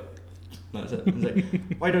 yeah. That's it. He's like,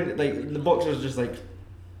 why don't, like, the boxer's just like,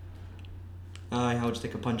 aye, I'll just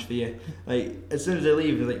take a punch for you. Like, as soon as they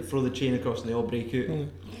leave, they like throw the chain across and they all break out.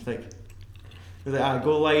 It's like, he's like,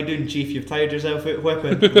 go lie down, chief, you've tired yourself out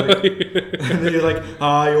whipping. Like, and then you're like,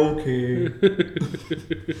 aye, okay.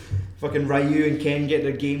 Fucking Ryu and Ken get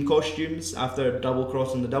their game costumes after double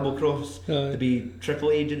crossing the double cross to be triple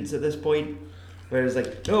agents at this point. Whereas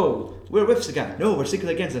like, no, we're with Sagat. No, we're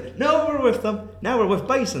secretly against it. No, we're with them. Now we're with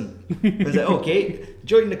Bison. It's like, okay,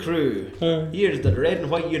 join the crew. Here's the red and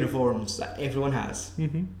white uniforms that everyone has.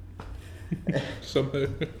 Somehow.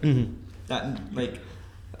 That like,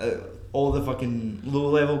 all the fucking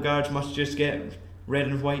low-level guards must just get red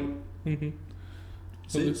and white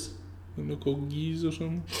suits. And they're called geese or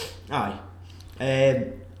something. Aye.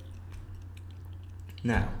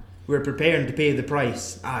 Now, we're preparing to pay the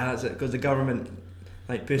price. That's it, because the government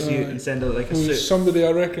like pussy out and send out like a suit. Somebody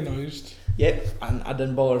I recognised. Yep, and I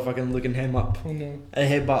didn't bother fucking looking him up. Oh no.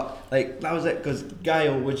 But like that was it, because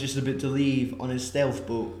Guile was just about to leave on his stealth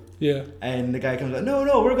boat. Yeah. And the guy comes like, no,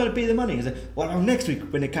 we're going to pay the money. He's like, well, next week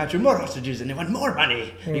when they capture more hostages and they want more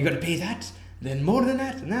money, you're going to pay that, then more than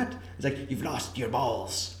that, and that. It's like, you've lost your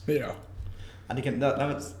balls. Yeah. And again,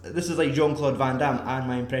 this is like Jean-Claude Van Damme and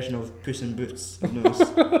my impression of Puss in Boots. I've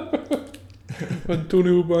noticed.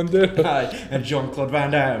 Antonio Banderas. Aye, and Jean-Claude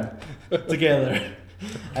Van Damme together.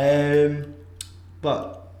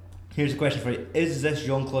 But here's a question for you: is this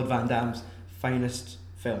Jean-Claude Van Damme's finest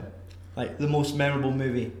film? Like the most memorable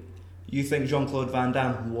movie? You think Jean-Claude Van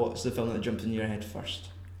Damme? What's the film that jumps in your head first?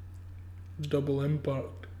 Double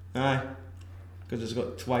Impact. Aye, because it's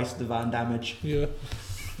got twice the Van damage. Yeah.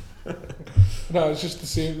 No, it's just the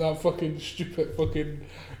same, that fucking stupid fucking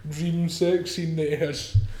dream sex scene that he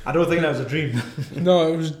has. I don't think that was a dream.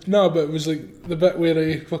 But it was like the bit where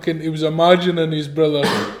he was imagining his brother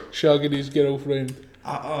shagging his girlfriend.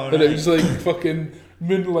 Right. And it was like fucking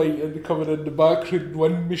moonlight and coming in the background,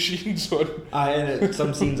 wind machines on. Aye, and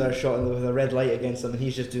some scenes are shot with a red light against him and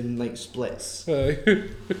he's just doing like splits. Aye.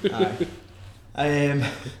 Aye. And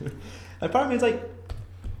part of me is like,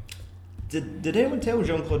 did anyone tell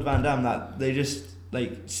Jean-Claude Van Damme that they just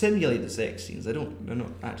like simulate the sex scenes? They're not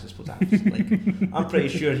actually supposed to have. Like, I'm pretty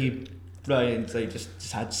sure he probably like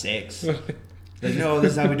just had sex. Like, no,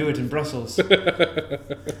 this is how we do it in Brussels.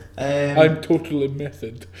 I'm totally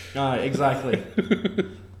method. Exactly.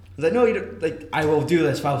 It's like, no, you don't, like, I will do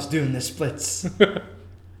this whilst doing the splits. And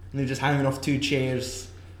they're just hanging off two chairs.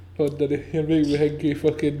 Oh, did he? You're making me think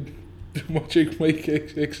fucking Magic Mike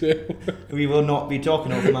XXL. We will not be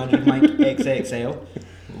talking of Magic Mike XXL.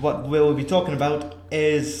 What we'll be talking about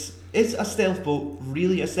is a stealth boat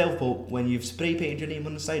really a stealth boat when you've spray painted your name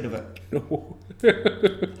on the side of it? No.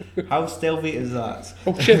 How stealthy is that?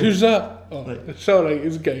 Oh shit, who's that? Oh, Like, it's alright,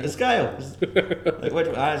 it's Guile. it's Guile. Like,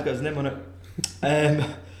 it's got his name on it. And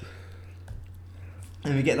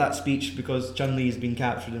we get that speech because Chun-Li's been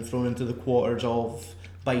captured and thrown into the quarters of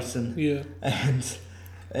Bison. Yeah. And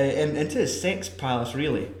into his sex palace,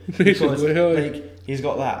 really. Basically, Because, like, he's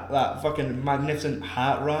got that fucking magnificent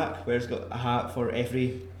hat rack where he's got a hat for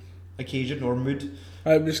every occasion or mood.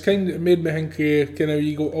 It was it made me think kind of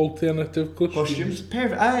you got alternative costumes.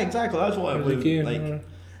 Perfect. Exactly. That's what it was like.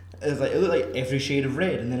 It looked like every shade of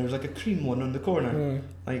red, and then there was like a cream one on the corner,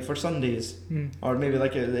 like for Sundays, or maybe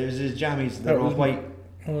like it was his jammies that were all white.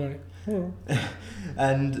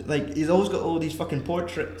 And like he's always got all these fucking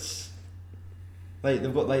portraits. Like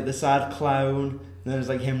they've got like the sad clown, and there's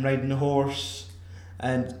like him riding a horse,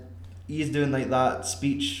 and he's doing like that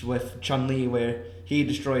speech with Chun-Li where he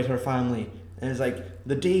destroyed her family, and it's like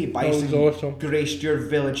the day Bison awesome. graced your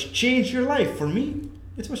village changed your life. For me,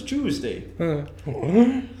 it was Tuesday.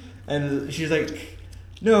 And she's like,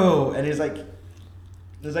 no, and he's like,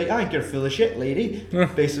 I think you're full of shit, lady.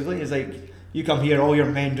 Basically, he's like, you come here, all your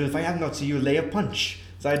men do. If I have not seen you lay a punch,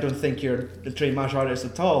 so I don't think you're a trained martial artist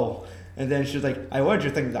at all. And then she's like, what do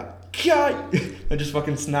you think of that? And just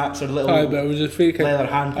fucking snaps her little that was a fake leather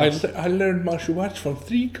handcuffs. I learned martial arts from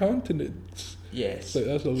 3 continents. Yes. Like,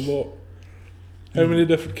 that's a lot. How many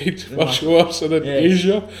different kinds of martial arts are in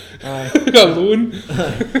Asia? Alone?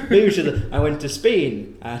 Maybe we should. I went to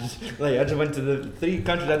Spain and like I just went to the 3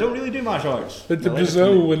 countries I don't really do martial arts. Went to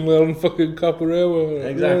Brazil and learned fucking capoeira.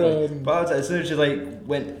 Exactly. But as soon as she like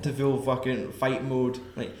went to full fucking fight mode,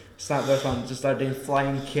 like snapped this one, just started doing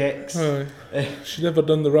flying kicks. She never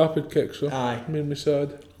done the rapid kicks, so made me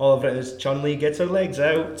sad. All of it is Chun-Li gets her legs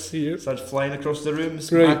out, starts flying across the room,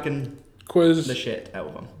 smacking the shit out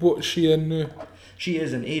of him. What's she in now? She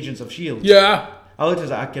is in Agents of S.H.I.E.L.D. Yeah! I looked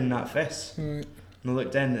at Akin Nat Fest. And I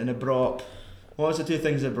looked in and it brought up, what was the 2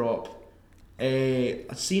 things it brought up? A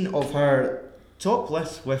scene of her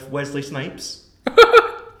topless with Wesley Snipes. And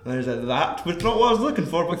there's that was not what I was looking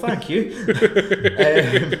for, but thank you.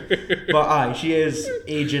 But she is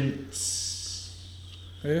Agent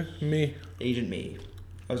May. Agent May.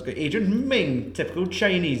 I was going Agent Ming, typical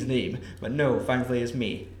Chinese name, but no, thankfully it's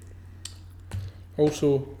May.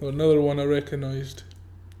 Also, another one I recognised,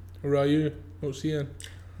 Ryu. What's he in?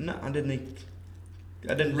 No, I didn't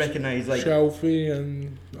recognise like Xiao Fei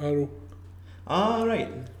and Arrow. Right.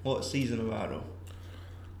 What season of Arrow?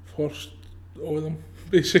 First of them,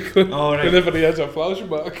 basically. Right. Whenever he has a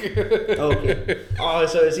flashback. Okay.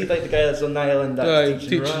 So is he like the guy that's on the island that's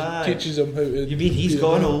teaches him how to... You mean he's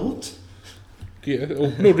gone old? Yeah.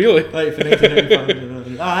 Oh, no, really. Like for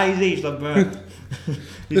 1995. He's aged up, man.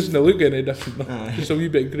 Doesn't look any different though. Just a wee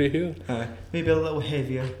bit grey hair. Maybe a little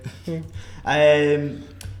heavier.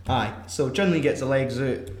 So Chun-Li gets the legs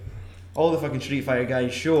out. All the fucking Street Fighter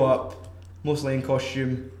guys show up, mostly in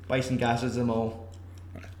costume. Bison gasses them all.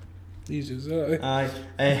 Easy as that, eh?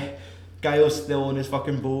 Aye. Giles still on his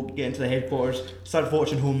fucking boat, getting to the headquarters, starts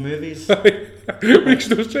watching home movies. It makes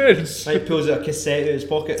no sense. Like, pulls out a cassette out of his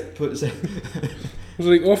pocket, puts it. I was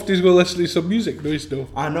like, off he's going to listen to some music, no he's no.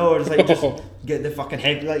 I know, it's like, just get the fucking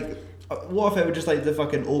head, like, what if it was just like the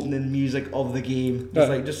fucking opening music of the game? Just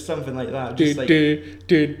like, just something like that. Just like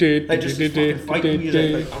just fucking fight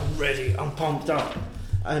music, like, I'm ready, I'm pumped up.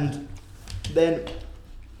 And then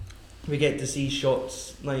we get to see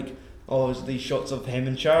shots, like, these shots of him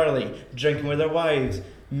and Charlie drinking with their wives,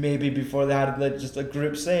 maybe before they had like, just a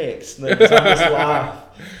group sex. Like, just laugh.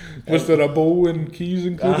 Was there a bowl and keys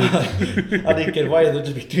included? I didn't get why there'd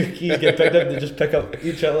just be two keys get picked up, they just pick up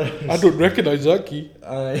each other. I don't recognise that key.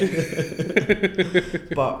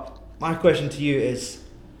 But my question to you is,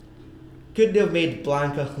 could they have made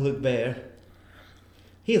Blanca look better?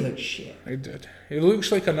 He looks shit. I did. He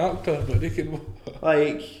looks like an actor, but they can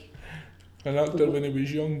like an actor when he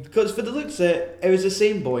was young. Because for the looks of it, it was the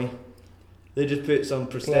same boy. They just put some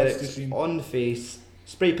prosthetics Plasticine on the face,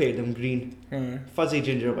 spray painted him green, fuzzy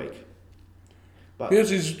ginger wig. But where's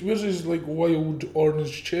his like wild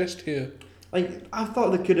orange chest hair? like, I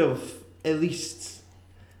thought they could have at least.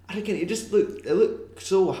 I reckon it looked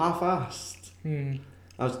so half-assed. I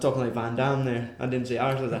was talking like Van Damme there. I didn't say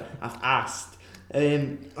arse, I said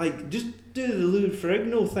half-assed. Like, just do the Lou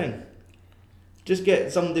Ferrigno thing. Just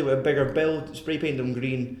get somebody with a bigger build, spray paint them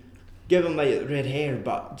green, give him like red hair,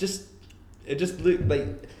 but it just looked like,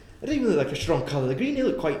 it didn't even look like a strong colour. The green, he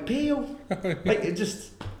looked quite pale. Like, it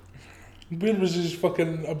just. Where was his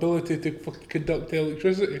fucking ability to fucking conduct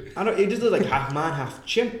electricity? I know, he just looked like half man, half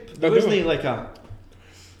chimp. There wasn't like a.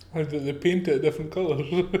 How did they paint it different colours?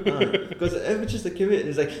 Because it was just a commit.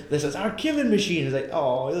 It's like, this is our killing machine. It's like,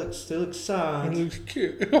 oh, he looks sad. He looks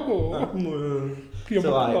cute. Oh.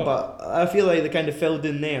 But I feel like they kind of filled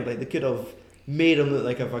in there. Like, they could have made him look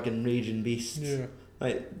like a fucking raging beast. Yeah.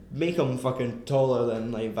 Like, make him fucking taller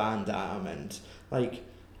than like Van Damme, and like,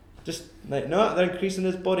 just like, no, they're increasing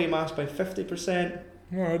his body mass by 50%.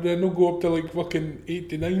 No, they'll not go up to like fucking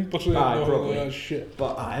 89%. Probably. That shit.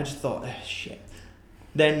 But I just thought, shit.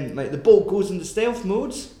 Then like the boat goes into stealth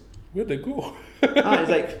modes. Where'd they go? It's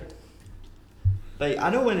like I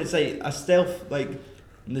know when it's like a stealth, like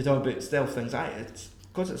when they talk about stealth things, it's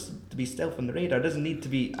because it's to be stealth on the radar. It doesn't need to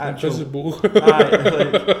be actual. Invisible.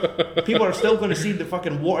 Like, people are still going to see the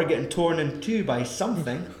fucking water getting torn in two by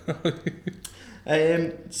something.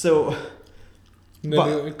 So.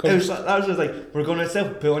 But that was just like, we're going to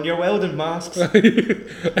stealth, put on your welding masks. And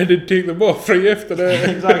then take them off right after that.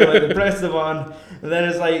 Exactly, like they press them on, and then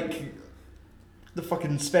it's like the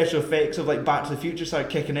fucking special effects of like Back to the Future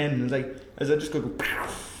start kicking in, and it's like, as it just go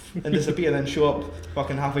and disappear, and then show up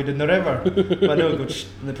fucking halfway down the river. But no, go and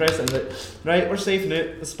they press it, and it's like, right, we're safe now,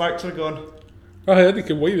 the sparks are gone. I think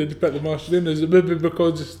why they put the masks in. Is it maybe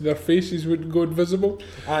because their faces wouldn't go invisible?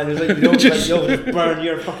 There's like, you'll just burn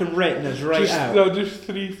your fucking retinas right out. No, just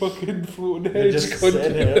three fucking floating They're heads. just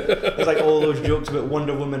sitting there. It's like all those jokes about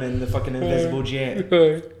Wonder Woman and the fucking invisible jet.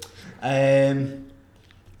 And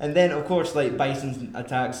then of course like Bison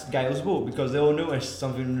attacks Giles' boat because they all notice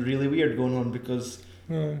something really weird going on because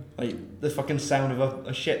like the fucking sound of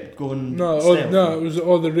a ship going stealth. It was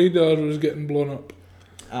all the radar was getting blown up.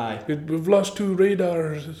 Aye. We've lost 2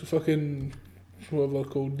 radars, fucking whatever they're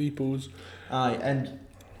called, depots. Aye, and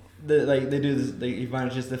they do this, he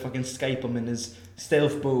manages to fucking Skype him in his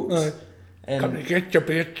stealth boats. Aye. Come to get you,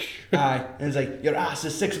 bitch. Aye, and it's like, your ass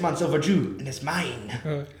is 6 months overdue and it's mine.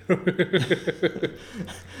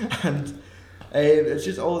 And it's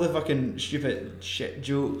just all the fucking stupid shit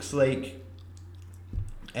jokes like,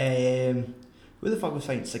 who the fuck was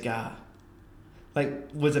fighting Sagat?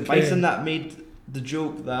 Like, was it Bison that made the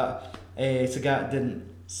joke that Sagat didn't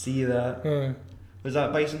see that? Was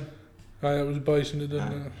that Bison? Aye, it was Bison that did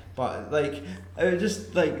that. But like, it was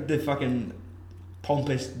just like the fucking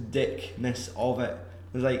pompous dickness of it.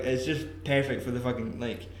 It was like, it's just perfect for the fucking,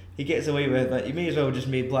 like, he gets away with it. You may as well just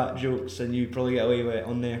made black jokes and you probably get away with it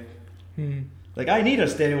on there. Like, I need a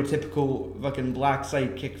stereotypical fucking black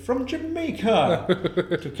sidekick from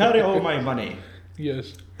Jamaica to carry all my money.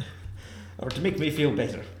 Yes. Or to make me feel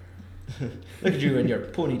better. Look at you in your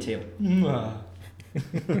ponytail.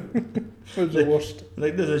 That's the worst.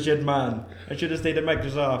 Like, this is shit, man. I should have stayed at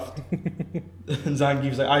Microsoft. And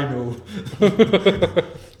Zangief's like, I know.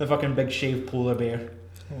 The fucking big shaved polar bear.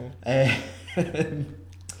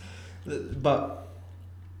 But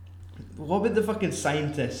what about the fucking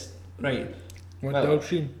scientist? Right.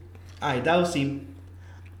 Dalsim. Aye, Dalsim.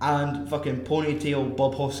 And fucking ponytail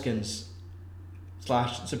Bob Hoskins /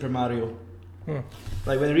 Super Mario.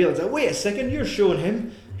 Like when they realise, like, wait a second, you're showing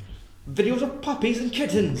him videos of puppies and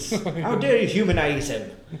kittens. How dare you humanise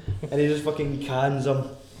him? And he just fucking cans them.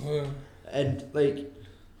 And like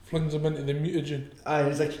flings him into the mutagen. And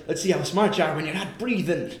he's like, let's see how smart you are when you're not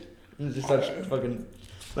breathing. And just starts fucking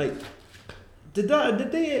like did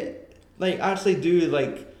they like actually do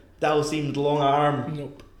like Dhalsim's long arm?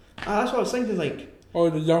 Nope. That's what I was thinking, like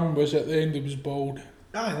The arm was at the end, he was bald.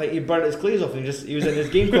 Like he burnt his clothes off and he was in his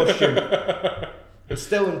game costume.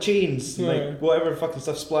 Still in chains. Like whatever fucking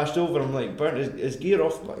stuff splashed over him, like burnt his gear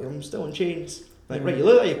off, but I'm still in chains. Like right, you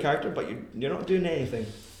look like your character, but you're not doing anything.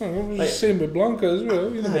 It was the same with Blanca as well.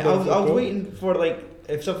 I was waiting for like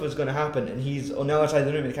if something was going to happen and he's on the other side of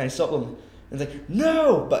the room and kind of stop them. And it's like,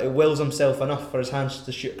 no! But he wills himself enough for his hands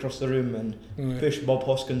to shoot across the room and push Bob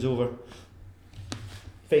Hoskins over.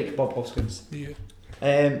 Fake Bob Hoskins.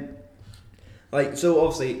 Yeah. Like, so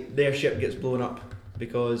obviously their ship gets blown up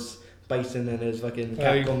because Bison and his fucking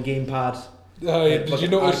Capcom gamepad. Did you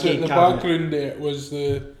notice that the background there was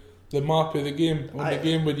the map of the game? The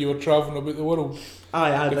game when you were travelling about the world. I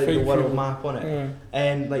had like the world map on it.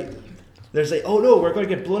 And like, there's like, oh no, we're going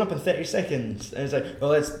to get blown up in 30 seconds. And it's like,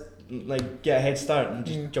 well, let's like get a head start and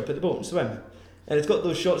just jump at the boat and swim. And it's got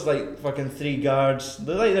those shots like fucking 3 guards.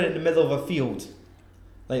 They're like they're in the middle of a field.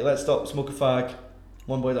 Like, let's stop, smoke a fag.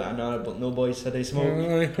 One boy like, but no boys said they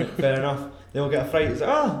smoke. Fair enough. They all get a fright. It's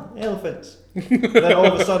like, elephants. Then all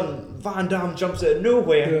of a sudden, Van Damme jumps out of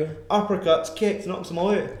nowhere, uppercuts, kicks, knocks them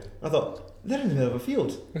all out. I thought, they're in the middle of a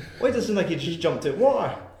field. Why does it seem like he just jumped out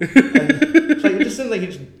water? And it's like, it just seemed like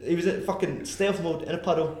he was in fucking stealth mode in a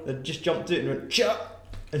puddle and just jumped out and went, chut!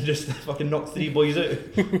 And just fucking knocked 3 boys out.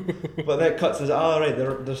 But then it cuts as, right,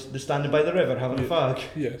 they're standing by the river having a fag.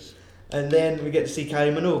 Yes. And then we get to see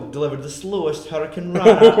Kylie Minogue deliver the slowest Hurricane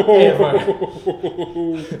Rana ever.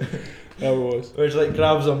 That was. Where she like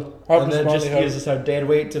grabs him and then just uses her dead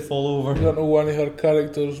weight to fall over. I don't know one of her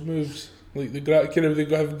character's moves. Like they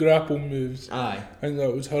have grapple moves. Aye. I think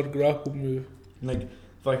that was her grapple move. Like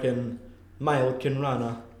fucking mild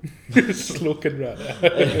Kinrana. Slow Kinrana.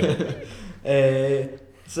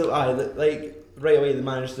 So like right away they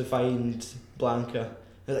managed to find Blanca.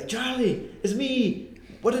 They're like, Charlie, it's me.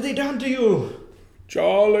 What have they done to you?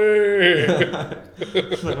 Charlie!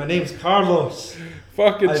 Like, my name's Carlos.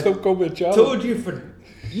 Fucking stop calling me Charlie. Told you for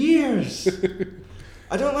years.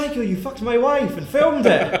 I don't like you fucked my wife and filmed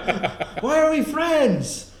it. Why are we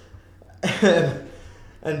friends? And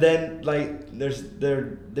then like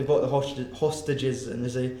they've got the hostages and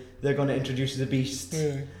they're going to introduce the beast.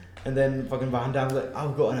 Yeah. And then fucking Van Damme's like,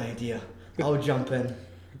 I've got an idea. I'll jump in.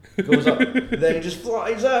 Goes up, then he just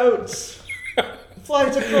flies out.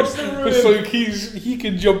 Flies across the room. It's like he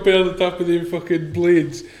can jump out the top of them fucking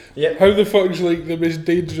blades. Yep. How the fuck's like the most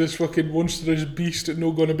dangerous fucking monstrous beast that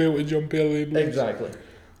not gonna be able to jump out of them blades? Exactly.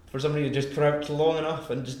 For somebody who just crouched long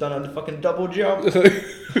enough and just done a fucking double jump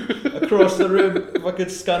across the room, fucking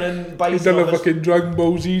scanning Bison. He's done a fucking Dragon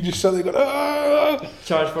Ball Z, just sitting there going, ah!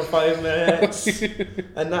 Charge for 5 minutes.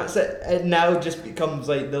 And that's it. It now just becomes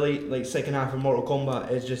like the late second half of Mortal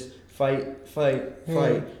Kombat is just fight.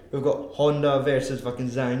 We've got Honda versus fucking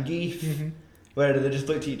Zangief, where they just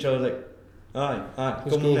looked at each other like, aye,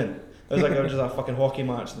 come on in. It was like just a fucking hockey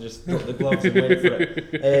match and just dropped the gloves and went for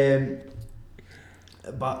it.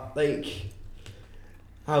 But like,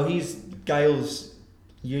 how Giles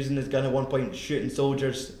using his gun at one point, shooting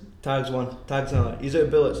soldiers, tags one, tags another, he's out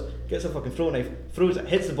of bullets, gets a fucking throw knife, throws it,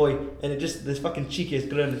 hits the boy, and it just, this fucking cheekiest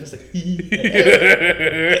grin, and just like,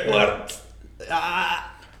 it worked!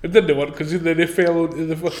 It didn't work because then they fell into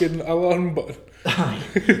the fucking alarm button.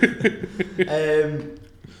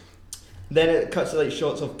 Then it cuts to like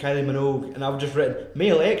shots of Kylie Minogue, and I've just written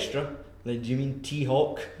male extra. Like, do you mean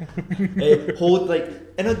T-Hawk? Hold like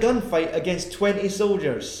in a gunfight against 20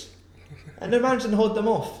 soldiers, and they managed to hold them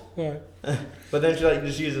off. Yeah. But then she like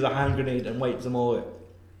just uses a hand grenade and wipes them all out.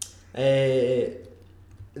 And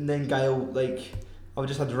then Guile like. I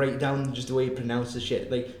just had to write down just the way he pronounces shit.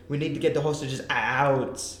 Like, we need to get the hostages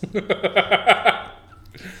out.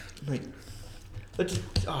 Like, but just,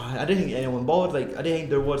 I didn't think anyone bothered. Like, I didn't think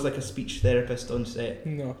there was like a speech therapist on set.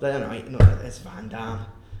 No. Like, no, it's Van Damme.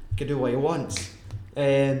 He can do what he wants.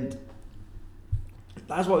 And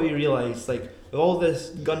that's what we realised. Like, with all this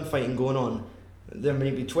gunfighting going on, there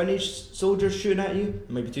may be 20 soldiers shooting at you,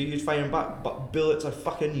 there may be 2 of you firing back, but bullets are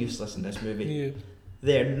fucking useless in this movie. Yeah.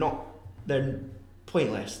 They're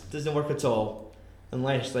pointless. Doesn't work at all.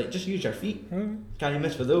 Unless, like, just use your feet. Can't you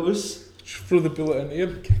miss with those? Just throw the bullet in the air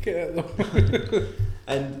and kick it at them.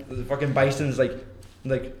 And the fucking Bison's like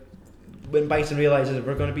when Bison realises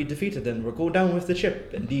we're going to be defeated, then we'll go down with the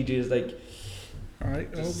ship. And DJ is like, Alright,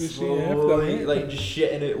 obviously, slowly, yeah. like just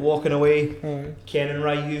shitting it, walking away. Aye. Ken and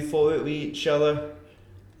Ryu fought it with each other.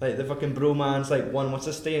 Like the fucking bromance, like one wants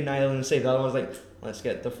to stay in the island and save, the other one's like, let's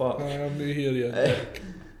get the fuck. I'm new here,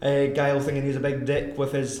 yeah. Guile thinking he's a big dick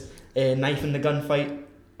with his knife in the gunfight.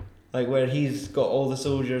 Like where he's got all the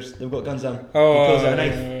soldiers, they've got guns on. Oh, he pulls out a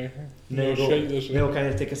knife. aye. And No shite, they'll kind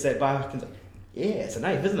of take a step back and like, yeah, it's a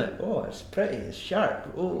knife, isn't it? Oh, it's pretty, it's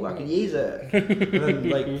sharp. Oh, I can use it. And then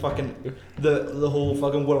like fucking the whole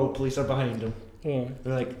fucking world police are behind him. Aye.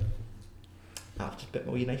 They're like, I've just bit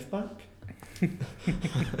my wee knife back.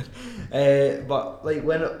 But like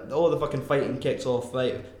when all the fucking fighting kicks off,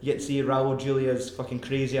 like you get to see Raul Julia's fucking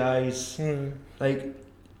crazy eyes. Aye. Like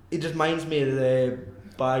it just reminds me of the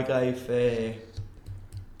bad guy for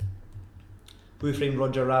Who Framed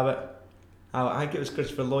Roger Rabbit. I think it was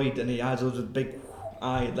Christopher Lloyd, and he has those big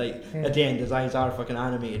eye. Like at the end, his eyes are fucking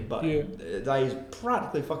animated, but his eyes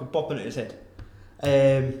practically fucking popping at his head.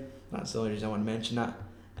 That's the only reason I want to mention that.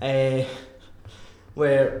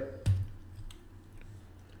 Where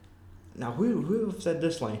now who said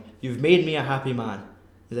this line? You've made me a happy man.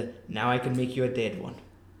 Is it now I can make you a dead one?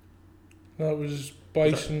 That was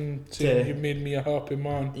Bison saying you made me a happy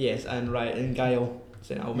man. Yes, and Guile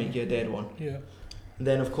saying I'll make you a dead one. Yeah. And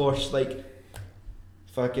then of course like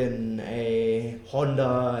fucking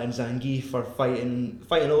Honda and Zangief are fighting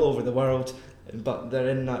all over the world, but they're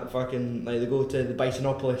in that fucking like they go to the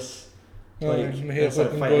Bisonopolis. Like, fucking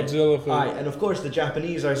Godzilla fight. Aye, and of course the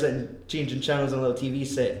Japanese are sitting changing channels on a little TV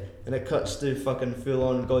set, and it cuts to fucking full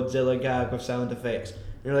on Godzilla gag with sound effects. And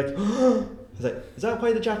you're like, I was like, is that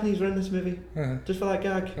why the Japanese were in this movie? Just for that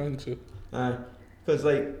gag? I think so. Because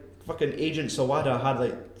like fucking Agent Sawada had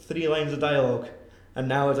like 3 lines of dialogue, and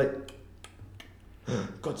now it's like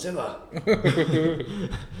Godzilla.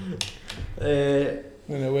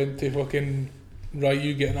 When it went to fucking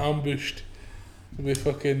Ryu getting ambushed with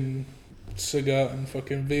fucking Sagat and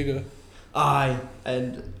fucking Vega. Aye,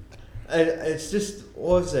 and it's just,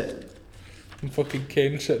 what was it? And fucking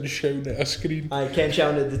Ken sitting shouting at a screen. Aye, Ken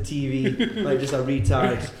shouting at the TV like just a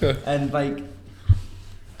retard. And like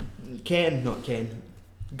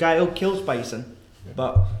Guile kills Bison,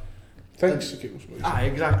 but thanks to kills Bison. Aye,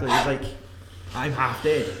 exactly. He's like, I'm half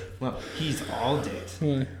dead. Well, he's all dead.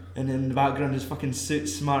 Aye. And in the background, his fucking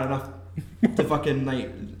suit's smart enough to fucking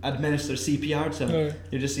like administer CPR to him. Aye.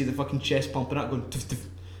 You just see the fucking chest pumping up, going tuff, tuff,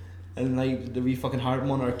 and like the wee fucking heart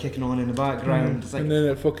monitor kicking on in the background. It's like, and then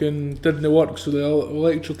it fucking didn't work, so they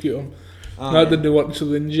electrocute him. aye, That didn't work, so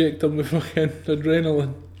they inject him with fucking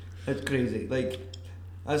adrenaline. it's crazy. Like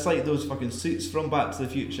it's like those fucking suits from Back to the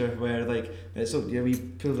Future where like it's so we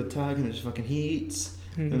pull the tag and it just fucking heats.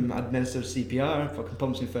 Administers CPR, fucking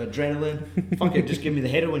pumps me for adrenaline. Fuck it, just give me the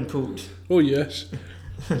heroin coat. Oh yes.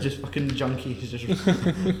 Just fucking junkies just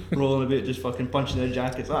rolling about, just fucking punching their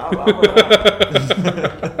jackets.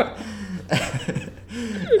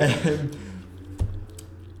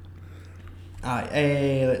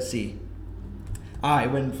 Let's see.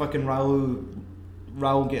 When fucking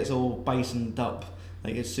Raul gets all bisoned up,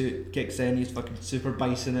 like his suit kicks in, he's fucking super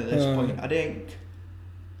bison at this point. I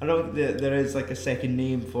don't think there is like a second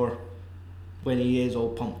name for when he is all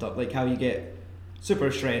pumped up, like how you get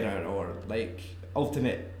Super Shredder or like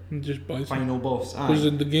Ultimate Just Bison. Final Boss. Because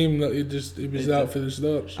in the game that he was that for the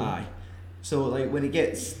start. So. Aye. So like when he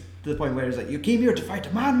gets to the point where he's like, you came here to fight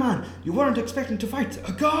a madman, you weren't expecting to fight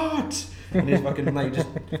a god, and he's fucking like just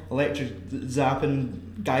electric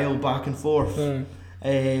zapping Guile back and forth.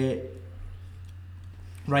 Ryu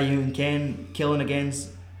and Ken killing against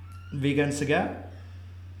Vega and Sagat.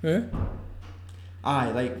 Yeah.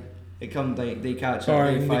 Aye, like it comes like they catch up.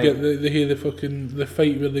 And they hear the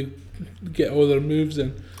fight where they get all their moves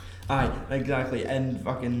in. Aye, exactly. And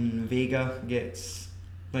fucking Vega gets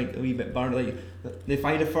like a wee bit burned. Like they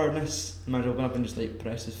find a furnace, might open up and just like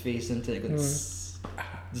press his face into it,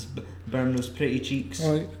 just burn those pretty cheeks.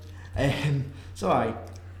 Right. So I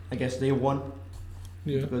guess they won.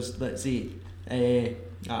 Yeah. Because let's see,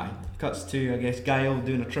 cuts to I guess Guile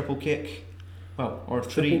doing a triple kick. Well, or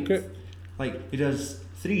three. Triple kick? Like he does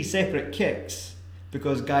 3 separate kicks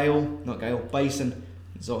because Bison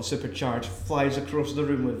is all supercharged, flies across the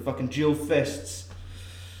room with fucking dual fists.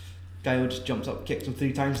 Guile just jumps up, kicks him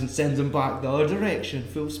 3 times and sends him back the other direction,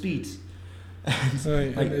 full speed. And,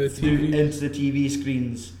 like, into the TV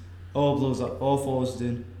screens, all blows up, all falls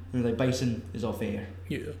down, and like Bison is off air.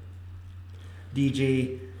 Yeah.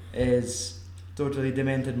 DJ is totally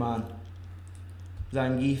demented man.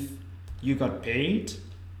 Zangief, you got paid?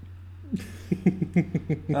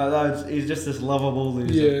 He's just this lovable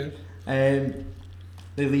loser. Yeah.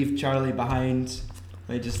 They leave Charlie behind.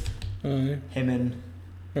 They just him and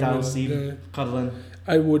Down scene, cuddling.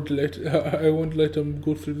 I won't let him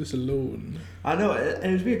go through this alone. I know,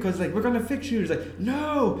 and it was weird because like, we're gonna fix you. It's like,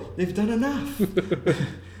 no, they've done enough.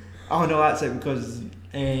 Oh no, that's it, because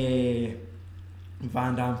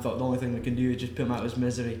Van Damme thought the only thing they can do is just put him out of his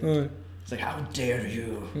misery. It's like, how dare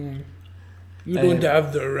you? You don't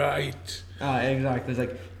have the right. Exactly. It's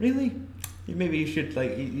like, really? Maybe you should,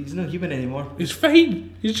 like, he's not human anymore. He's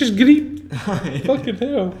fine. He's just green. Fucking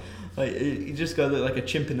hell. Like, he just got to look like a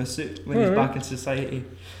chimp in a suit when he's back in society.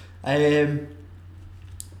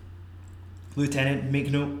 Lieutenant, make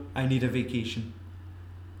note, I need a vacation.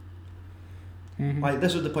 Like,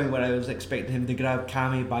 this was the point where I was expecting him to grab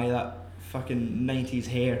Cammy by that fucking 90s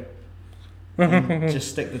hair and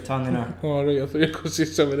just stick the tongue in her. Oh right, I thought you were going to say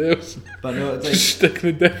something else. But no, it's like, just stick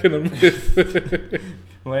the dick in her mouth.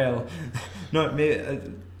 well, no,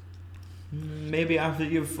 maybe after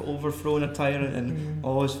you've overthrown a tyrant and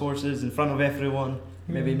all his forces in front of everyone,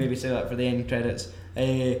 maybe say that for the end credits.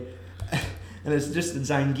 And it's just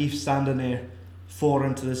Zangief standing there,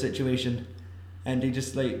 foreign to the situation, and he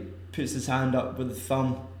just like puts his hand up with the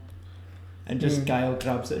thumb, and just Guile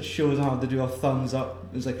grabs it, shows him how to do a thumbs up.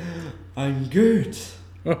 It's like, I'm good.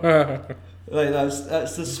 Like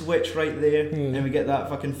that's the switch right there, and we get that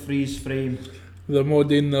fucking freeze frame. They're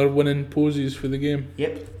modding their winning poses for the game.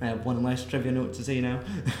 Yep, I have one less trivia note to say now.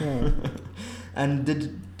 And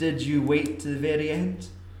did you wait to the very end?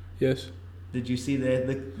 Yes. Did you see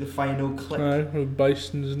the final clip? Aye,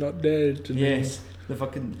 Bison's not dead. Yes.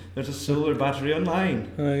 There's a solar battery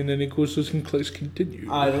online. Aye, and then he goes and clicks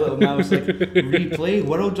continue. Aye, the little mouse like, replay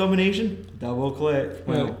world domination, double click.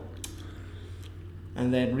 Well,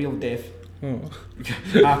 and then real death.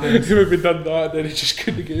 Happens. He maybe done that, then he just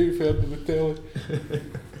couldn't get out further with the telly.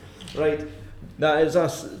 Right, that is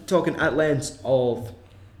us talking at length of.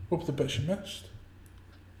 What the bit you missed?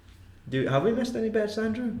 Have we missed any bits,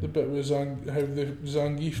 Andrew? The bit with how the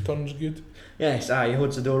Zangief turns good. Yes, he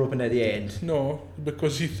holds the door open at the end. No,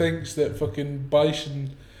 because he thinks that fucking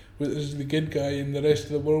Bison is the good guy and the rest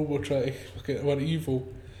of the world will try to were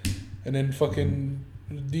evil, and then fucking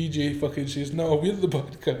DJ fucking says, no, we're the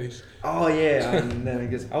bad guys. Oh yeah, and then he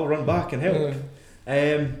goes, I'll run back and help.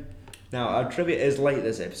 Now our trivia is light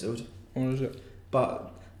this episode. What is it?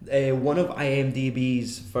 But one of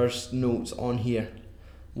IMDb's first notes on here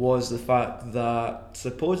was the fact that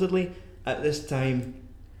supposedly at this time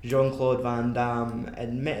Jean-Claude Van Damme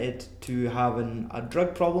admitted to having a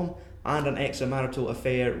drug problem and an extramarital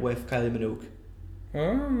affair with Kylie Minogue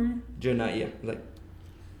during that year. Like,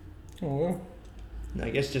 oh well. I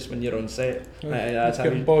guess just when you're on set, that's how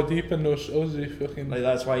you ball deep in those Aussie fucking. Like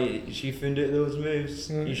that's why she found out those moves.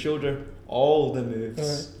 He showed her all the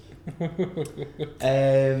moves.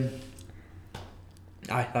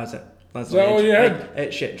 That's it. That's all you had?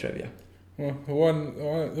 It's shit trivia. Well,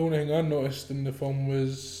 the only thing I noticed in the film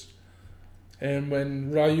was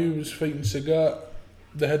when Ryu was fighting Sagat,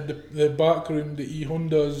 they had the background, the E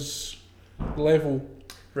Honda's level,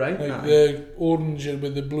 right? Like the orange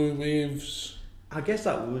with the blue waves. I guess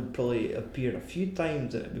that would probably appear a few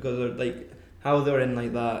times because they're like how they're in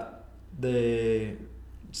like that the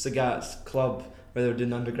Sagat's club where they're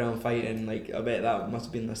doing underground fighting. Like I bet that must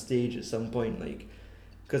have been the stage at some point. Like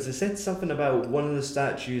because they said something about one of the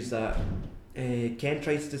statues that Ken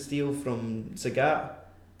tries to steal from Sagat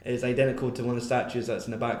is identical to one of the statues that's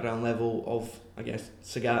in the background level of I guess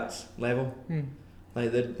Sagat's level.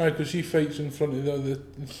 Like the because he fights in front of the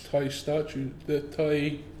Thai statue, the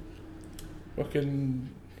Thai. Fucking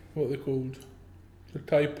what they're called, the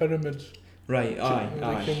Thai pyramids. Right, aye.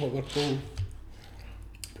 I think what they're called.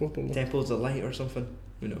 Properly. Temples of Light or something.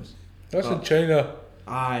 Who knows? That's in China.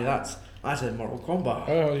 Aye, that's in Mortal Kombat.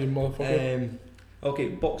 Oh, you motherfucker. Okay,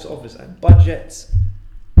 box office and budgets.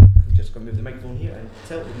 I'm just gonna move the microphone here and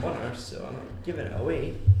tilt the monitor so I'm not giving it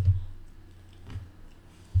away.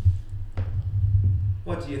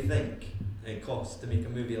 What do you think it costs to make a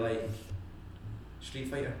movie like Street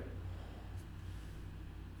Fighter?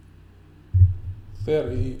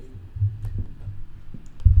 38.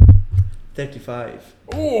 35.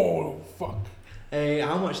 Oh fuck!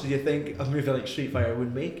 How much do you think a movie like Street Fighter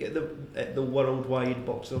would make at the worldwide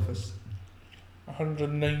box office?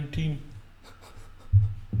 119.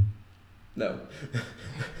 No,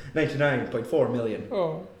 99.4 million.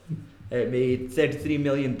 Oh. It made 33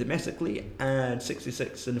 million domestically and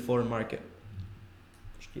 66 in the foreign market.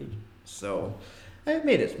 That's good. So it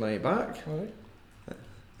made its money back. Right.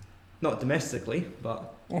 Not domestically,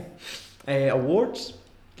 but awards.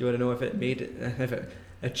 Do you want to know if it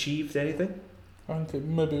achieved anything? I think it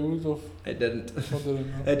maybe would have. It didn't. I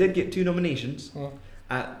didn't know. It did get 2 nominations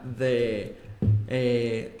at the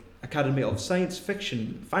Academy of Science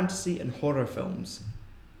Fiction, Fantasy and Horror Films.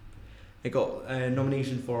 It got a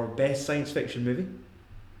nomination for Best Science Fiction Movie.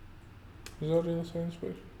 Is that real science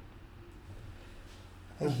fiction?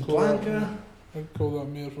 Blanca. I'd call that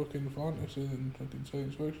mere fucking fantasy than fucking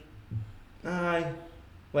science fiction. Aye.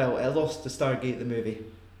 Well, it lost to Stargate the movie.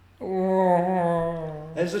 Oh,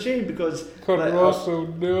 It's a shame because Kurt like, Russell,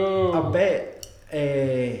 no. I bet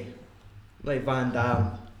like Van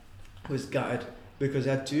Damme was gutted because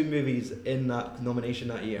he had 2 movies in that nomination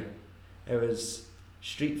that year. It was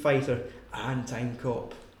Street Fighter and Time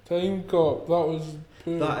Cop. Time Cop, that was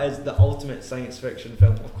poor. That is the ultimate science fiction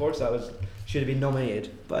film. Of course, that should have been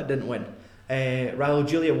nominated, but it didn't win. Raul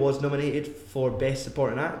Julia was nominated for Best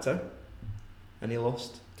Supporting Actor, and he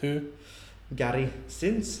lost. 2. Gary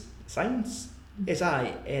Sinise,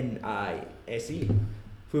 S-I-N-I-S-E,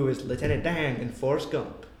 who was Lieutenant Dan in Forrest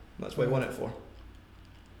Gump. That's what he won it for.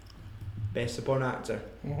 Best Supporting Actor.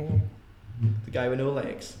 The guy with no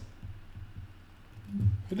legs.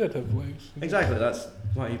 He did have legs. Exactly, that's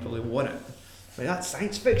why he probably won it. Like, that's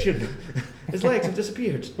science fiction. His legs have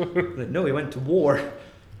disappeared. Like, no, he went to war.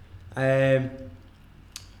 Okay,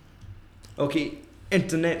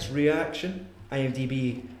 internet's reaction.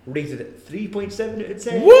 IMDb rated it 3.7 out of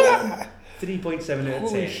 10. What? 3.7 out of 10.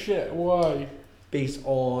 Holy shit, why? Based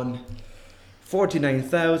on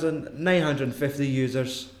 49,950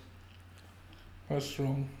 users. That's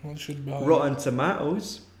wrong. That should be higher. Rotten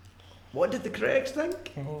Tomatoes. What did the critics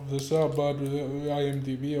think? Oh, if it's that bad with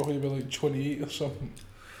IMDb, I'll be like 28 or something.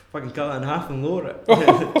 Fucking cut it in half and lower it.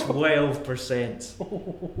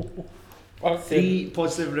 12%. 3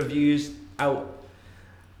 positive reviews out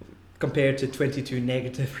compared to 22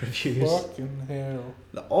 negative reviews. Fucking hell.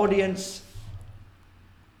 The audience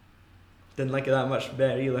didn't like it that much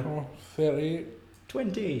better either. Oh, 38.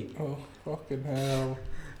 20. Oh, fucking hell.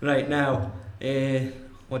 Right now,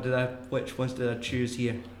 which ones did I choose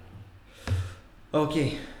here?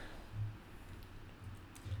 Okay.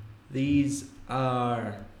 These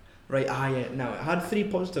are right. Yeah. Now it had 3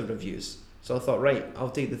 positive reviews, so I thought, right, I'll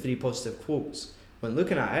take the 3 positive quotes. When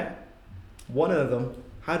looking at it, one of them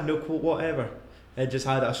had no quote whatever. It just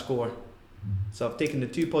had a score. So I've taken the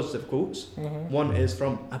 2 positive quotes. One is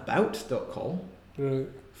from About.com. Right.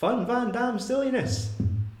 Fun Van Damme silliness.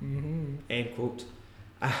 End quote.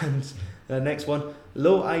 And the next one,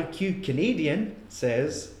 Low IQ Canadian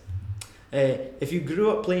says, if you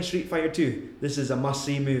grew up playing Street Fighter 2, this is a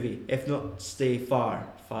must-see movie. If not, stay far,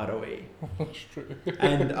 far away. That's true.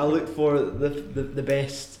 And I looked for the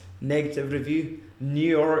best negative review. New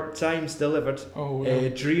York Times delivered. Oh, yeah.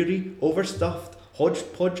 Dreary, overstuffed,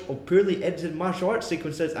 hodgepodge of poorly edited martial arts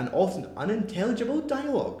sequences and often unintelligible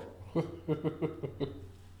dialogue.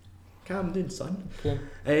 Calm down, son.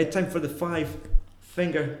 Okay. Time for the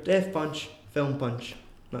 5-finger death punch, film punch.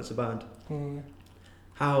 Not so bad.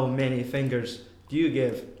 How many fingers do you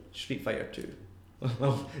give Street Fighter 2?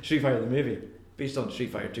 Well, Street Fighter the movie, based on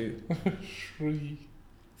Street Fighter 2. 3.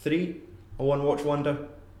 3? A one-watch wonder?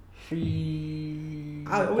 3.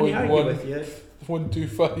 I wouldn't argue with you.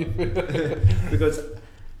 125. Because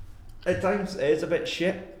at times it is a bit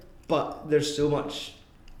shit, but there's so much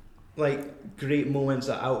like great moments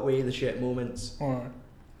that outweigh the shit moments. Alright.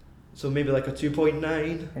 So maybe like a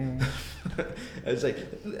 2.9. It's like,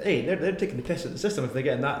 hey, they're taking the piss at the system if they're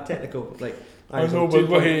getting that technical. Like, I know, but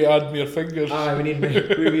why add more fingers? we need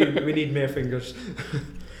we need more fingers.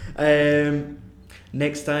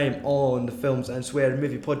 Next time on the Films and Swear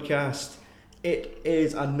Movie Podcast, it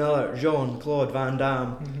is another Jean-Claude Van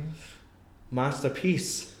Damme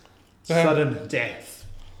masterpiece. Sudden death,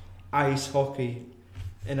 ice hockey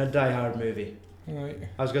in a Die Hard movie. Right.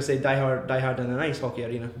 I was going to say Die Hard in an ice hockey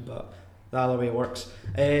arena, but the other way it works.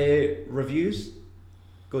 Reviews.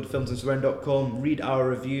 Go to filmsandswearing.com, read our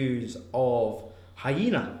reviews of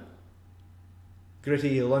Hyena,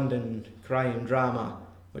 gritty London crime drama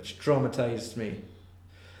which traumatised me.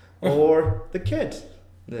 Or The Kid,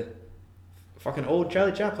 the fucking old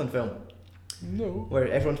Charlie Chaplin film. No. Where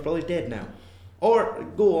everyone's probably dead now. Or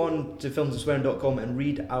go on to filmsandswearing.com and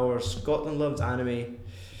read our Scotland Loves Anime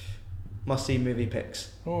must-see movie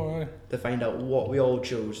picks. Oh, aye. To find out what we all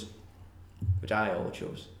chose. Which I all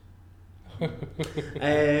chose.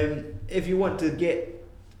 If you want to get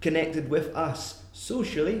connected with us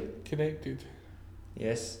socially. Connected.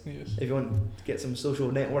 Yes. Yes. If you want to get some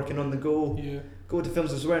social networking on the go. Yeah. Go to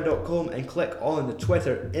filmsandswearing.com and click on the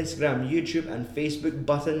Twitter, Instagram, YouTube and Facebook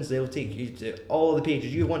buttons. They'll take you to all the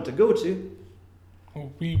pages you want to go to.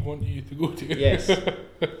 Oh, we want you to go to. Yes.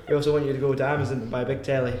 We also want you to go to Amazon and buy a big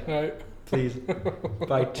telly. Right. Please.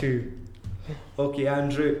 Buy 2. Okay,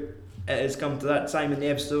 Andrew, it has come to that time in the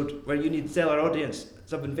episode where you need to tell our audience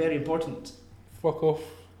something very important. Fuck off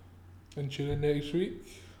and tune in next week.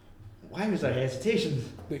 Why was there hesitation?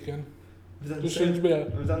 They can. We've done, Just sounds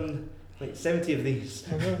better. we've done like 70 of these.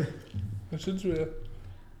 I know. It sounds better.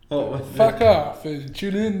 Oh, Fuck off and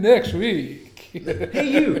tune in next week. Hey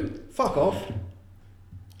you! Fuck off!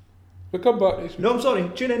 We'll come back next week. No, I'm sorry.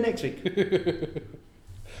 Tune in next week.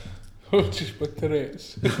 Oh, just with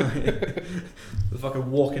Tourette's. The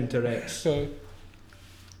fucking walking Tourette's. So,